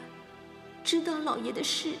知道老爷的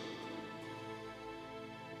事。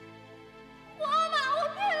妈妈，我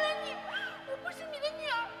骗了你，我不是你的女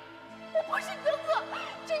儿，我不是格格，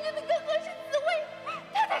真正的格格是紫薇，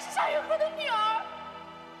她才是夏雨荷的女儿。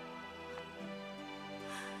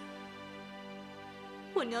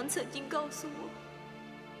我娘曾经告诉我，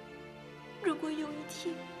如果有一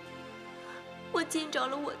天我见着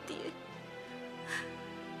了我爹，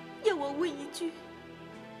要我问一句：“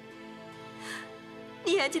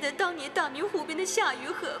你还记得当年大明湖边的夏雨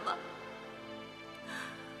荷吗？”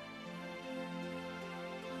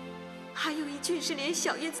还有一句是连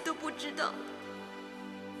小燕子都不知道的：“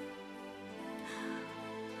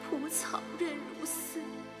蒲草韧如丝，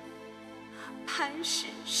磐石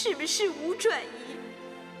是不是无转移？”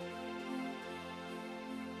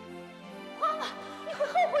妈妈，你会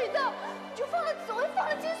后悔的，你就放了紫薇，放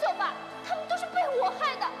了金锁吧，他们都是被我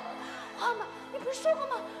害的。妈妈，你不是说过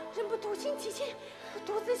吗？人不独亲其亲，不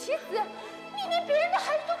独子其子。你连别人的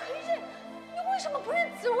孩子都可以认，你为什么不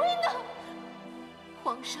认紫薇呢？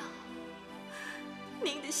皇上，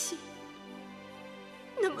您的心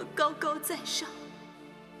那么高高在上，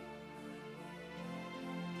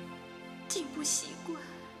竟不习惯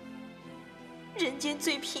人间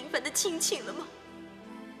最平凡的亲情了吗？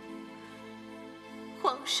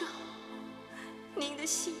皇上，您的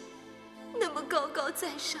心那么高高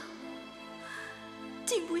在上，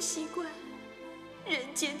竟不习惯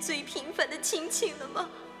人间最平凡的亲情了吗？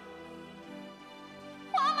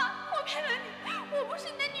妈妈，我骗了你，我不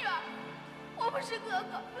是你的女儿，我不是格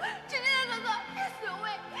格，真正的格格是紫薇，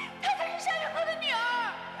她才是夏雨荷的女儿，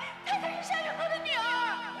她才是夏雨荷的女儿，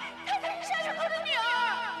她才是夏雨荷的女儿。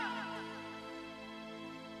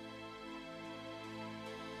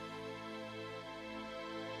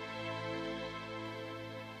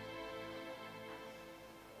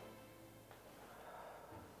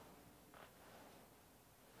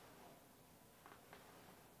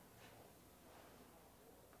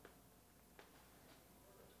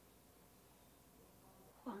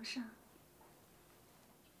皇上，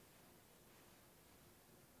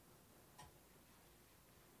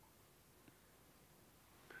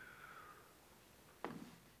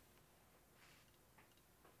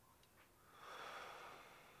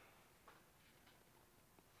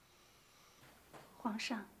皇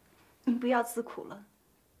上，您不要自苦了。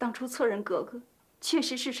当初错认格格，确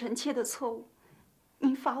实是臣妾的错误，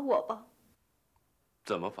您罚我吧。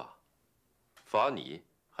怎么罚？罚你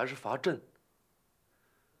还是罚朕？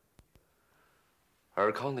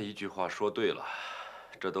尔康的一句话说对了，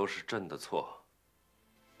这都是朕的错。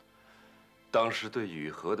当时对雨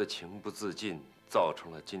禾的情不自禁，造成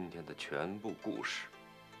了今天的全部故事。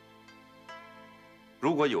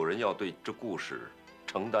如果有人要对这故事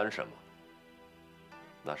承担什么，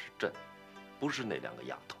那是朕，不是那两个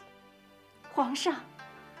丫头。皇上，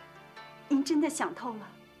您真的想透了，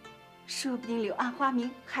说不定柳暗花明，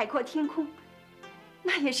海阔天空，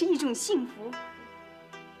那也是一种幸福。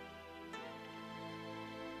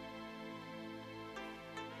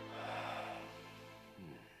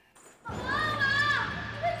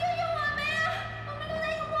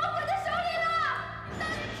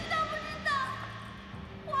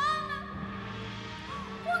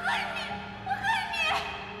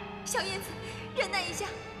小燕子，忍耐一下，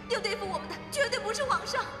要对付我们的绝对不是皇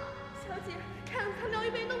上。小姐，看他庙宇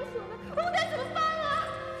被弄死了，我们该怎么办啊？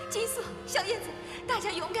金锁，小燕子，大家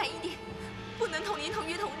勇敢一点，不能同年同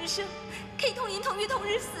月同日生，可以同年同月同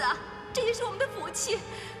日死啊！这也是我们的福气。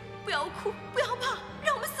不要哭，不要怕，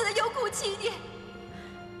让我们死得有骨气一点。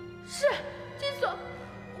是，金锁，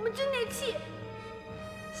我们真得气。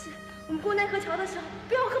是，我们过奈何桥的时候，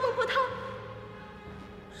不要喝孟婆汤。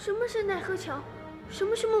什么是奈何桥？什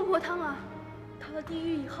么是孟婆汤啊？到了地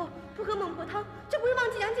狱以后，不喝孟婆汤就不会忘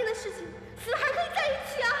记阳间的事情，死还可以在一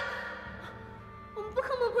起啊！我们不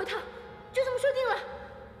喝孟婆汤，就这么说定了。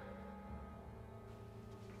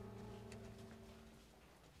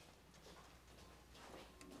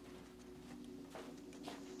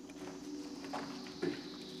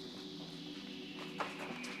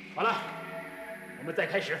好了，我们再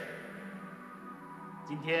开始。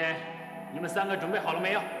今天你们3个准备好了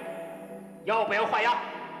没有？要不要画押？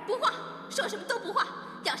不画，说什么都不画，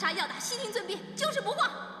要杀要打，悉听尊便，就是不画。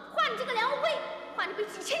画你这个梁乌龟，画你被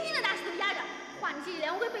几千斤的大石头压着，画你这只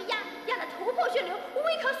梁乌龟被压得头破血流，无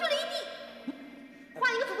胃口碎了一地。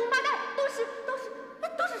画一个祖宗八代都是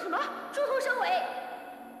什么？猪头蛇尾。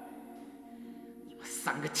你们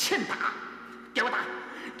3个欠打，给我打，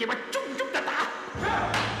给我重重的打！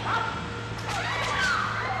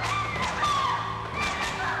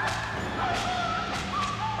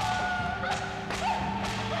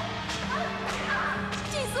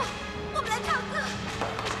继续，我们来唱歌。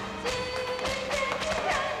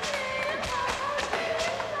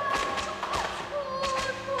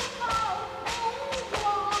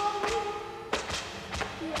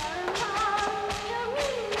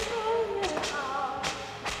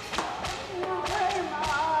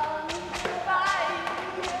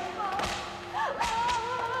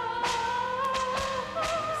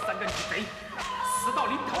死到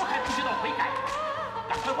临头还不知道悔改，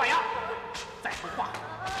赶快画押！再不画，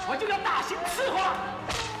我就要大刑伺候了。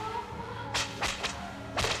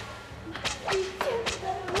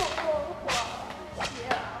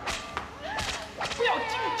不要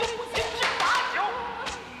敬酒言之罚酒，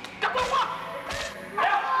赶快画！来呀，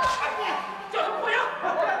叫他们画押！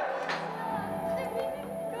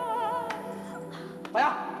画押！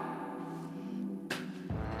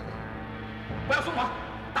不要松绑，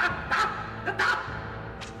打！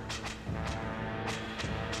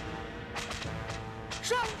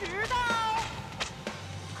圣旨到！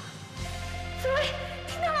紫薇，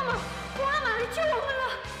听到了吗？皇阿玛来救我们了！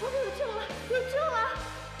我们有救了，有救了！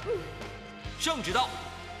圣旨到！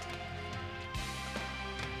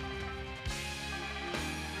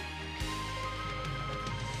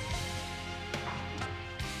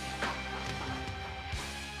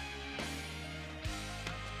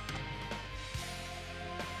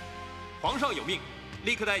皇上有命，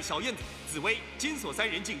立刻带小燕子、紫薇、金锁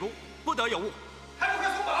3人进宫，不得有误。还不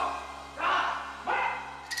快松绑！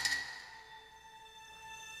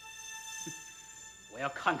我要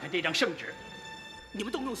看看这张圣旨。你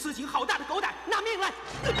们动用私刑，好大的狗胆！拿命来！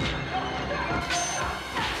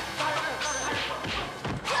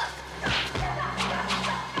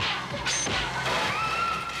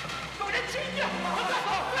有人进去！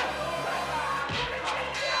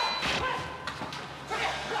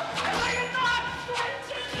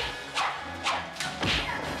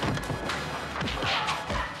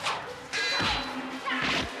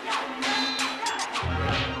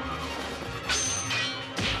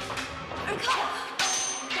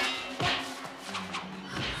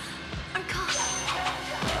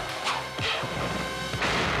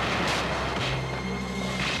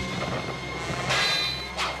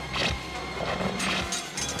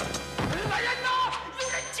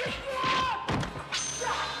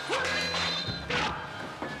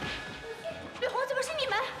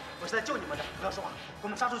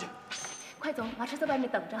杀出去！快走，马车在外面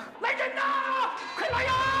等着。来人呐！快来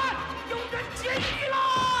呀！有人劫狱了！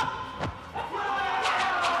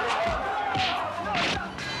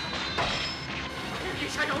陛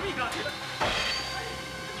下饶命啊！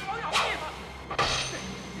饶命啊！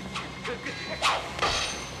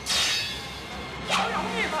饶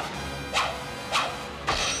命啊！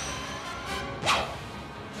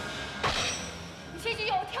你先去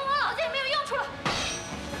有天王老子也没有用处了。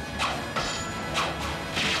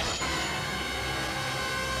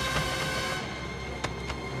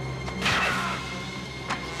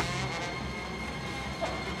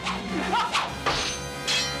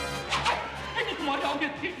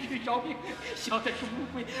 饶命！小的是无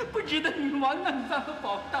辜，不值得女王安葬和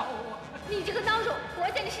宝刀啊！你这个孬种，我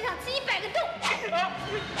要在你身上刺100个洞！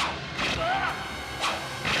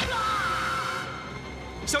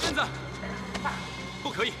小燕子，不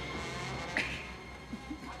可以！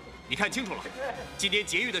你看清楚了，今天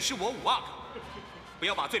劫狱的是我5阿哥，不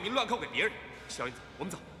要把罪名乱扣给别人。小燕子，我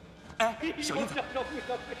们走。哎，小燕子，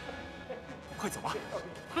快走啊！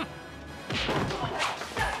哼！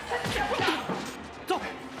走。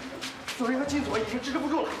 紫薇和金锁已经支持不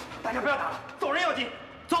住了，大家不要打了，走人要紧。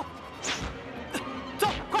走，走，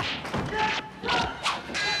快！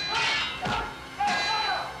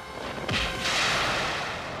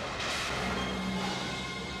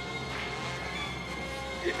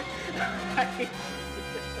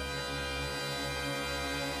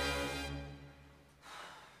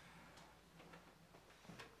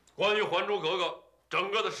关于《还珠格格》，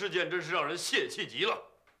整个的事件真是让人泄气极了。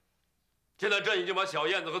 现在朕已经把小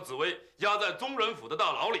燕子和紫薇押在宗人府的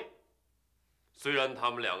大牢里。虽然他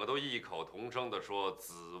们2个都异口同声地说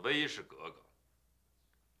紫薇是格格，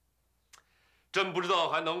朕不知道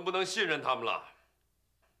还能不能信任他们了。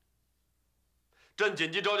朕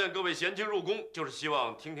紧急召见各位贤卿入宫，就是希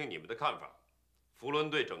望听听你们的看法。福伦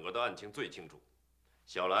对整个的案情最清楚，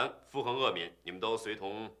小兰负横恶敏，你们都随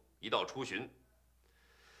同一道出巡。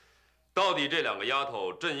到底这两个丫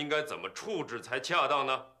头，朕应该怎么处置才恰当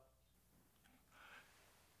呢？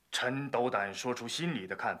臣斗胆说出心里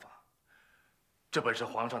的看法。这本是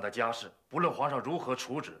皇上的家事，不论皇上如何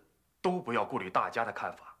处置，都不要顾虑大家的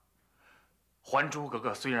看法。还珠格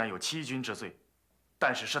格虽然有欺君之罪，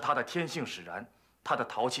但是她的天性使然，她的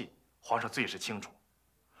淘气，皇上最是清楚。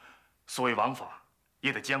所谓王法，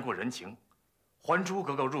也得兼顾人情。还珠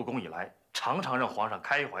格格入宫以来，常常让皇上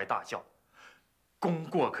开怀大笑，功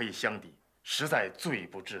过可以相抵，实在罪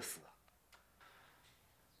不至死。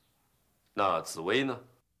那紫薇呢？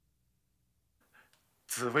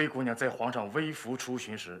紫薇姑娘在皇上微服出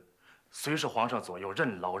巡时，随着皇上左右，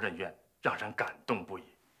任劳任怨，让人感动不已。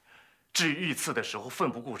至于遇刺的时候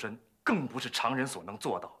奋不顾身，更不是常人所能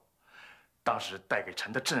做到。当时带给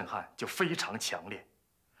臣的震撼就非常强烈。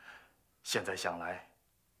现在想来，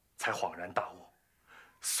才恍然大悟，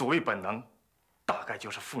所谓本能，大概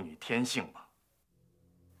就是妇女天性吧。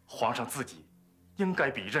皇上自己应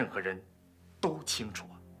该比任何人都清楚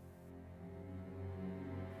啊。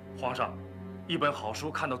皇上，一本好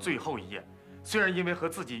书看到最后一页，虽然因为和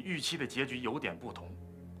自己预期的结局有点不同，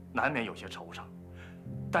难免有些惆怅。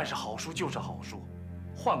但是好书就是好书，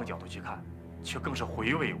换个角度去看，却更是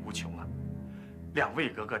回味无穷啊！两位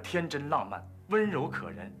格格天真浪漫，温柔可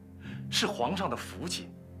人，是皇上的福气，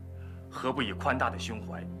何不以宽大的胸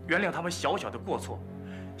怀原谅他们小小的过错，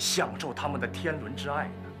享受他们的天伦之爱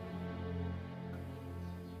呢？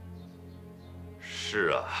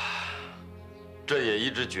是啊，朕也一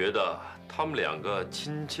直觉得他们两个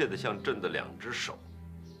亲切的像朕的两只手，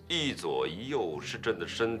一左一右是朕的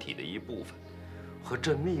身体的一部分。和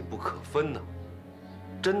朕密不可分呢，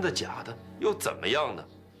真的假的又怎么样呢？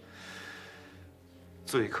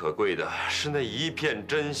最可贵的是那一片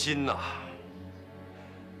真心呐。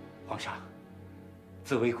皇上，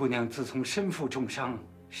紫薇姑娘自从身负重伤，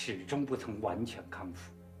始终不曾完全康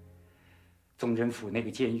复。宗人府那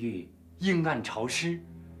个监狱阴暗潮湿，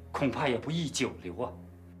恐怕也不宜久留啊。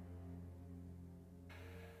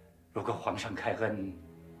如果皇上开恩，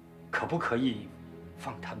可不可以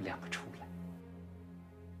放他们两个出来？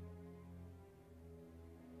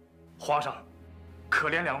皇上，可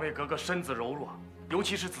怜两位格格身子柔弱，尤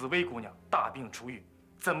其是紫薇姑娘大病初愈，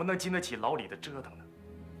怎么能经得起牢里的折腾呢？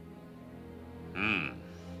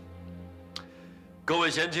各位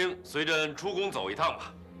贤卿，随朕出宫走一趟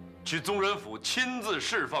吧，去宗人府亲自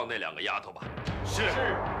释放那两个丫头吧。是，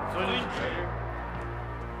遵旨。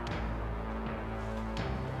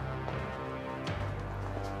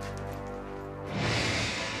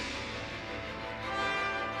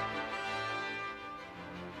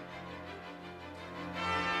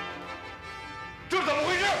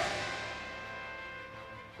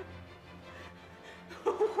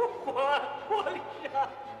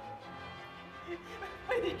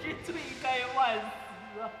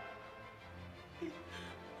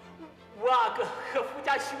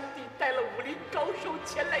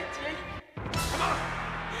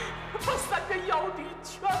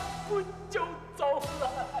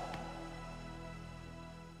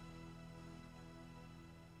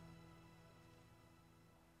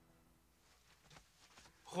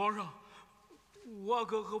皇上，五阿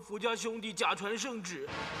哥和福家兄弟假传圣旨，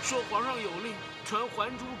说皇上有令传还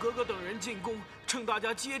珠格格等人进宫，趁大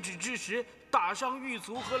家接旨之时，打伤狱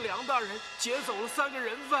卒和梁大人，劫走了3个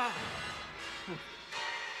人犯。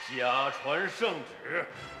假传圣旨，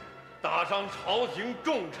打伤朝廷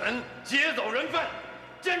重臣，劫走人犯，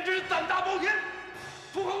简直胆大包天，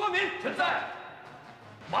符合恶民。臣在，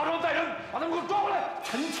马上带人把他们给我抓回来。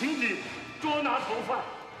臣请旨，捉拿头犯。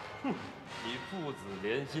哼！你父子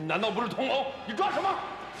连心，难道不是同谋？你抓什么？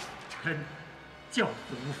臣教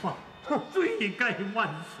子无方，罪该万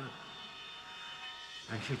死。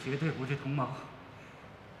但是绝对不是同谋。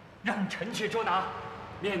让臣去捉拿，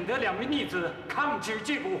免得两位逆子抗旨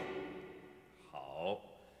拒捕。好，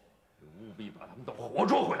务必把他们都活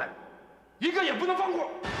捉回来，一个也不能放过。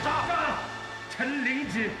杀！臣领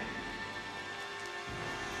旨。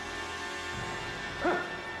哼！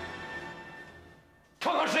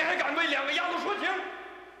看看谁还敢为两个丫头说情！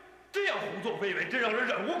这样胡作非为，真让人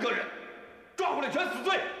忍无可忍。抓回来全死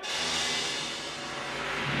罪！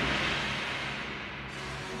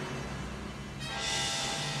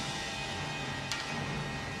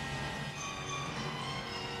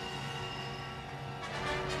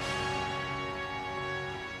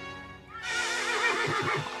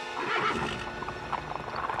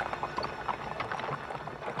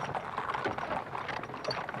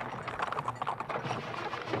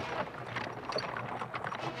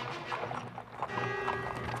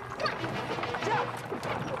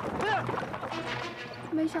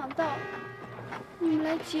想到你们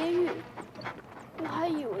来劫狱，我还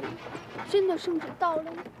以为真的圣旨到了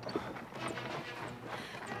呢。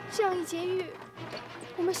这样一劫狱，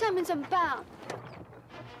我们下面怎么办啊？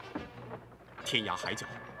天涯海角，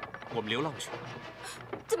我们流浪去。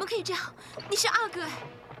怎么可以这样？你是阿哥哎！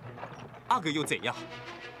阿哥又怎样？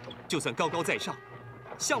就算高高在上，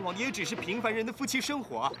向往的也只是平凡人的夫妻生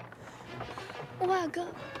活啊。我阿哥，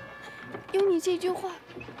有你这句话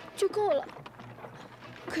就够了。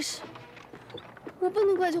可是我不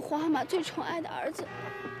能怪罪皇阿玛最宠爱的儿子，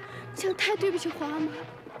这样太对不起皇阿玛了。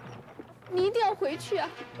你一定要回去啊！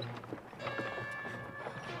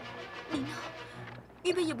你呢？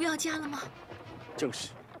预备也不要家了吗？正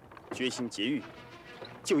是，决心劫狱，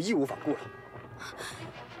就义无反顾了。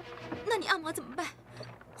那你阿玛怎么办？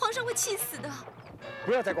皇上会气死的。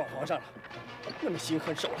不要再管皇上了，那么心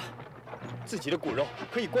狠手辣，自己的骨肉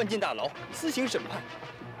可以关进大牢，私刑审判，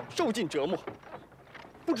受尽折磨，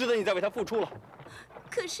不值得你再为他付出了。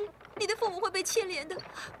可是你的父母会被牵连的，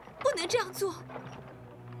不能这样做。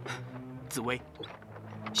紫薇，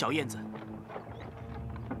小燕子，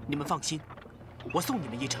你们放心，我送你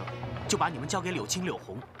们一程，就把你们交给柳青、柳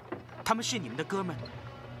红，他们是你们的哥们，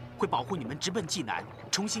会保护你们直奔济南，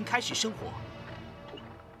重新开始生活。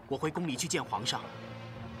我回宫里去见皇上，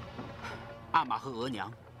阿玛和额娘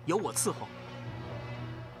由我伺候，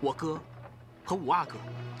我哥和五阿哥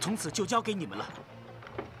从此就交给你们了。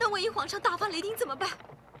那万一皇上大发雷霆怎么办？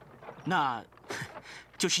那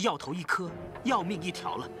就是要头一颗，要命一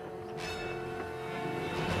条了。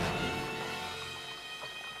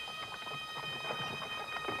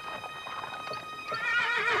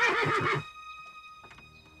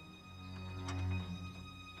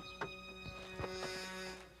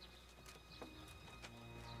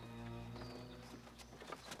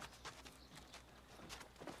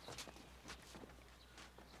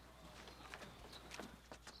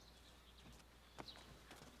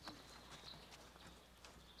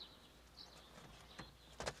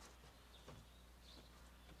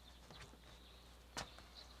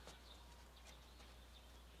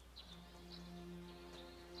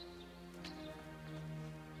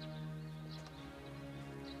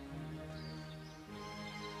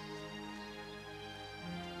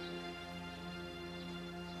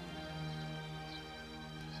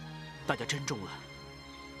大家珍重了，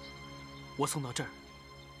我送到这儿，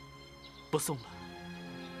不送了。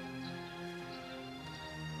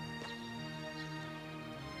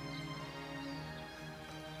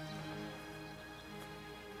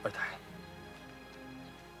二太，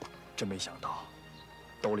真没想到，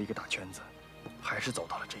兜了一个大圈子，还是走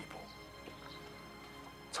到了这一步。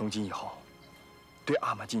从今以后，对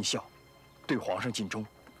阿玛尽孝，对皇上尽忠，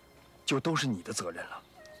就都是你的责任了。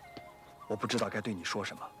我不知道该对你说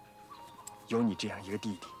什么。有你这样一个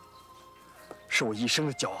弟弟，是我一生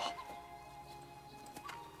的骄傲。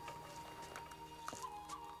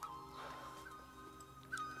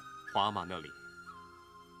皇阿玛那里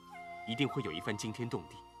一定会有一番惊天动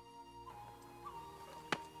地，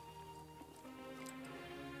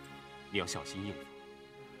你要小心应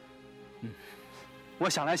付。我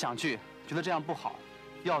想来想去，觉得这样不好，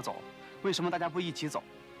要走，为什么大家不一起走？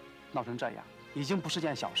闹成这样，已经不是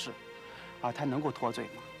件小事，尔太能够脱罪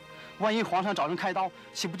吗？万一皇上找人开刀，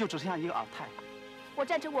岂不就只剩下一个尔太？我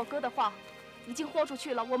赞成我哥的话，已经豁出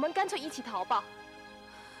去了，我们干脆一起逃吧。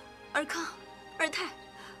尔康、尔太，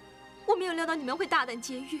我没有料到你们会大胆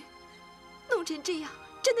劫狱，弄成这样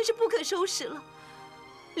真的是不可收拾了。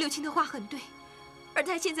柳青的话很对，尔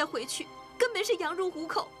太现在回去根本是羊入虎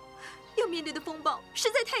口，要面对的风暴实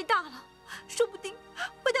在太大了，说不定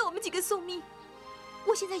会带我们几个送命。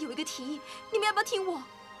我现在有一个提议，你们要不要听我？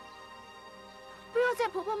不要再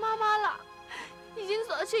婆婆妈妈了，已经走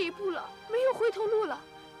到这一步了，没有回头路了。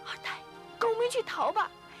二太，跟我们一起逃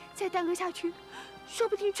吧，再耽搁下去，说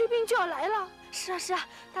不定追兵就要来了。是啊是啊，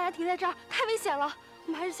大家停在这儿太危险了，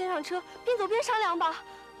我们还是先上车，边走边商量吧。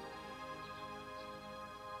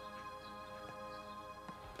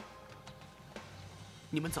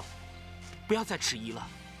你们走，不要再迟疑了。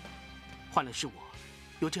换了是我，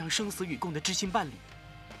有这样生死与共的知心伴侣，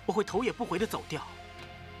我会头也不回地走掉。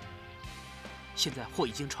现在祸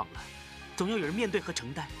已经闯了，总要有人面对和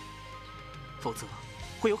承担，否则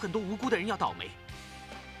会有很多无辜的人要倒霉。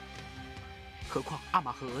何况阿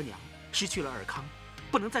玛和额娘失去了尔康，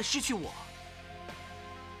不能再失去我。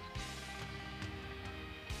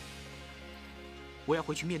我要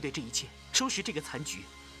回去面对这一切，收拾这个残局，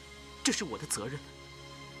这是我的责任。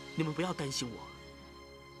你们不要担心我。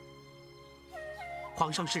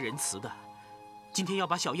皇上是仁慈的，今天要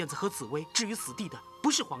把小燕子和紫薇置于死地的不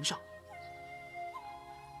是皇上。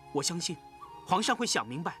我相信，皇上会想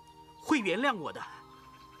明白，会原谅我的。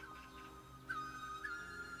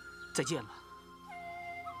再见了，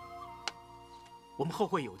我们后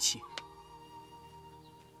会有期。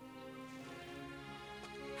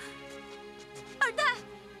二太，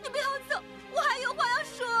你不要走，我还有话要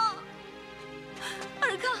说。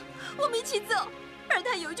尔康，我们一起走。二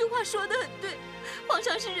太有一句话说得很对，皇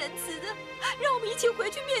上是仁慈的，让我们一起回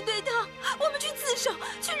去面对他，我们去自首，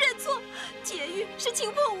去认错。劫狱是情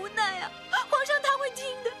迫无奈啊，皇上他会听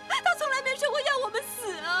的，他从来没说过要我们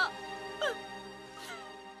死啊。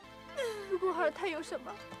如果二太有什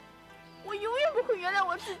么，我永远不会原谅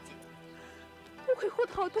我自己，我会活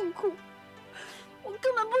得好痛苦，我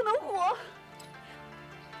根本不能活。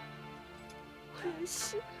我也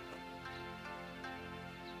是。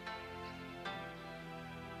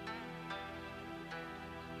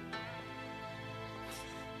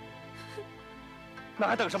那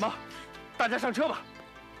还等什么？大家上车吧。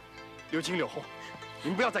刘青、柳后，你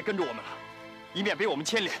们不要再跟着我们了，以免被我们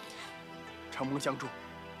牵连。承蒙相助，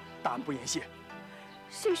大恩不言谢。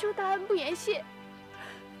谁说大恩不言谢？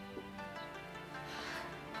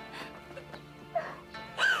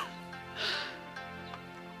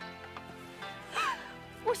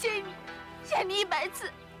我谢你，谢你100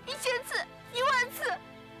次、1000次、10000次。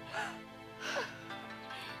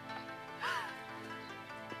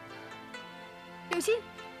柳青，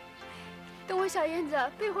等我小燕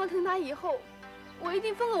子被皇腾拿以后，我一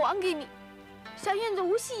定封个王给你。小燕子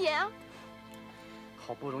无戏言啊！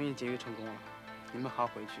好不容易劫狱成功了，你们还要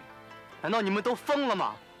回去？难道你们都疯了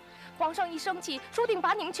吗？皇上一生气，说定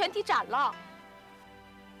把你们全体斩了。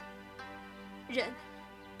人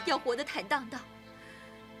要活得坦荡荡，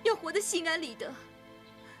要活得心安理得。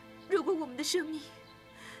如果我们的生命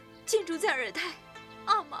建筑在尔太、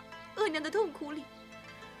阿玛、额娘的痛苦里，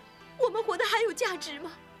我们活得还有价值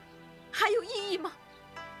吗？还有意义吗？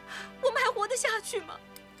我们还活得下去吗？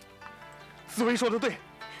紫薇说的对，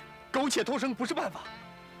苟且偷生不是办法。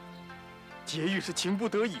劫狱是情不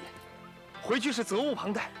得已，回去是责无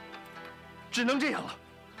旁贷，只能这样了。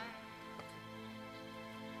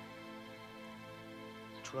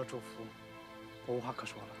除了祝福，我无话可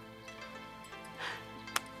说了。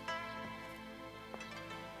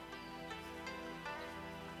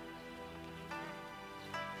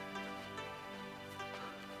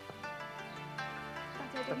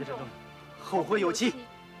大家珍重，后会有期。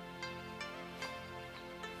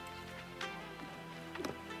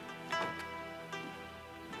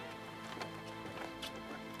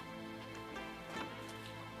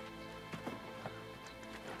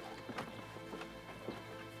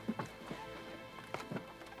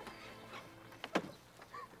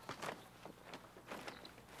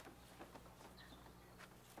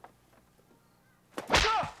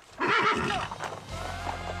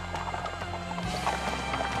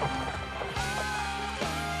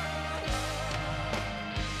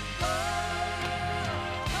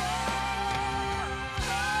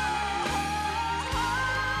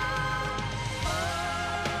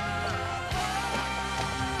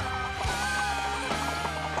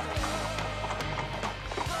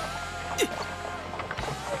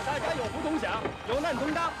有难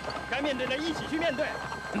同当，该面对的一起去面对。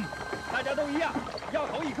大家都一样，要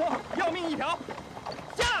头一颗，要命一条。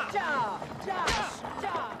驾！驾！驾！驾！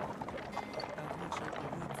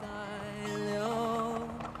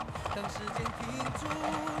当时间停住，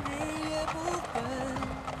日夜不分，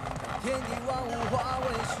天地万物化为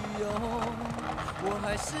虚有，我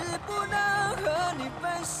还是不能和你分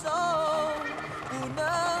手，不能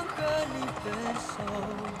和你分手，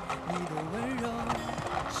你的温柔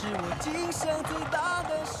是我今生最大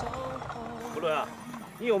的守候。福伦啊，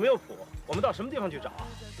你有没有谱？我们到什么地方去找啊？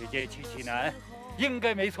直接去济南，应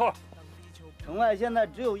该没错。城外现在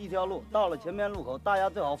只有一条路，到了前面路口，大家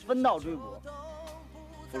最好分道追捕。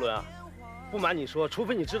福伦啊，不瞒你说，除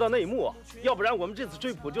非你知道内幕啊，要不然我们这次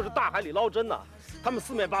追捕就是大海里捞针呐。他们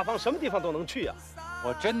四面八方，什么地方都能去啊。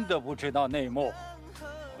我真的不知道内幕，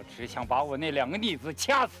我只想把我那2个逆子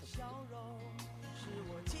掐死。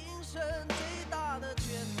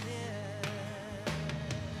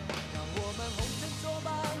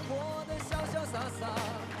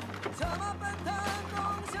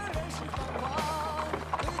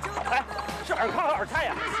哎，是尔康和尔泰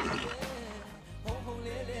呀！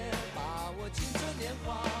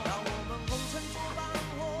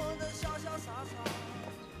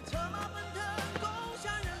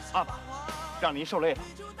阿玛，让您受累了，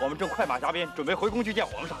我们正快马加鞭，准备回宫去见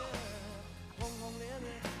皇上。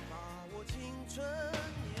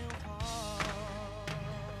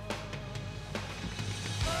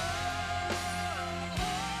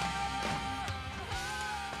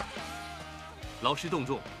劳师动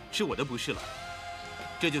众是我的不是了，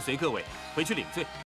这就随各位回去领罪。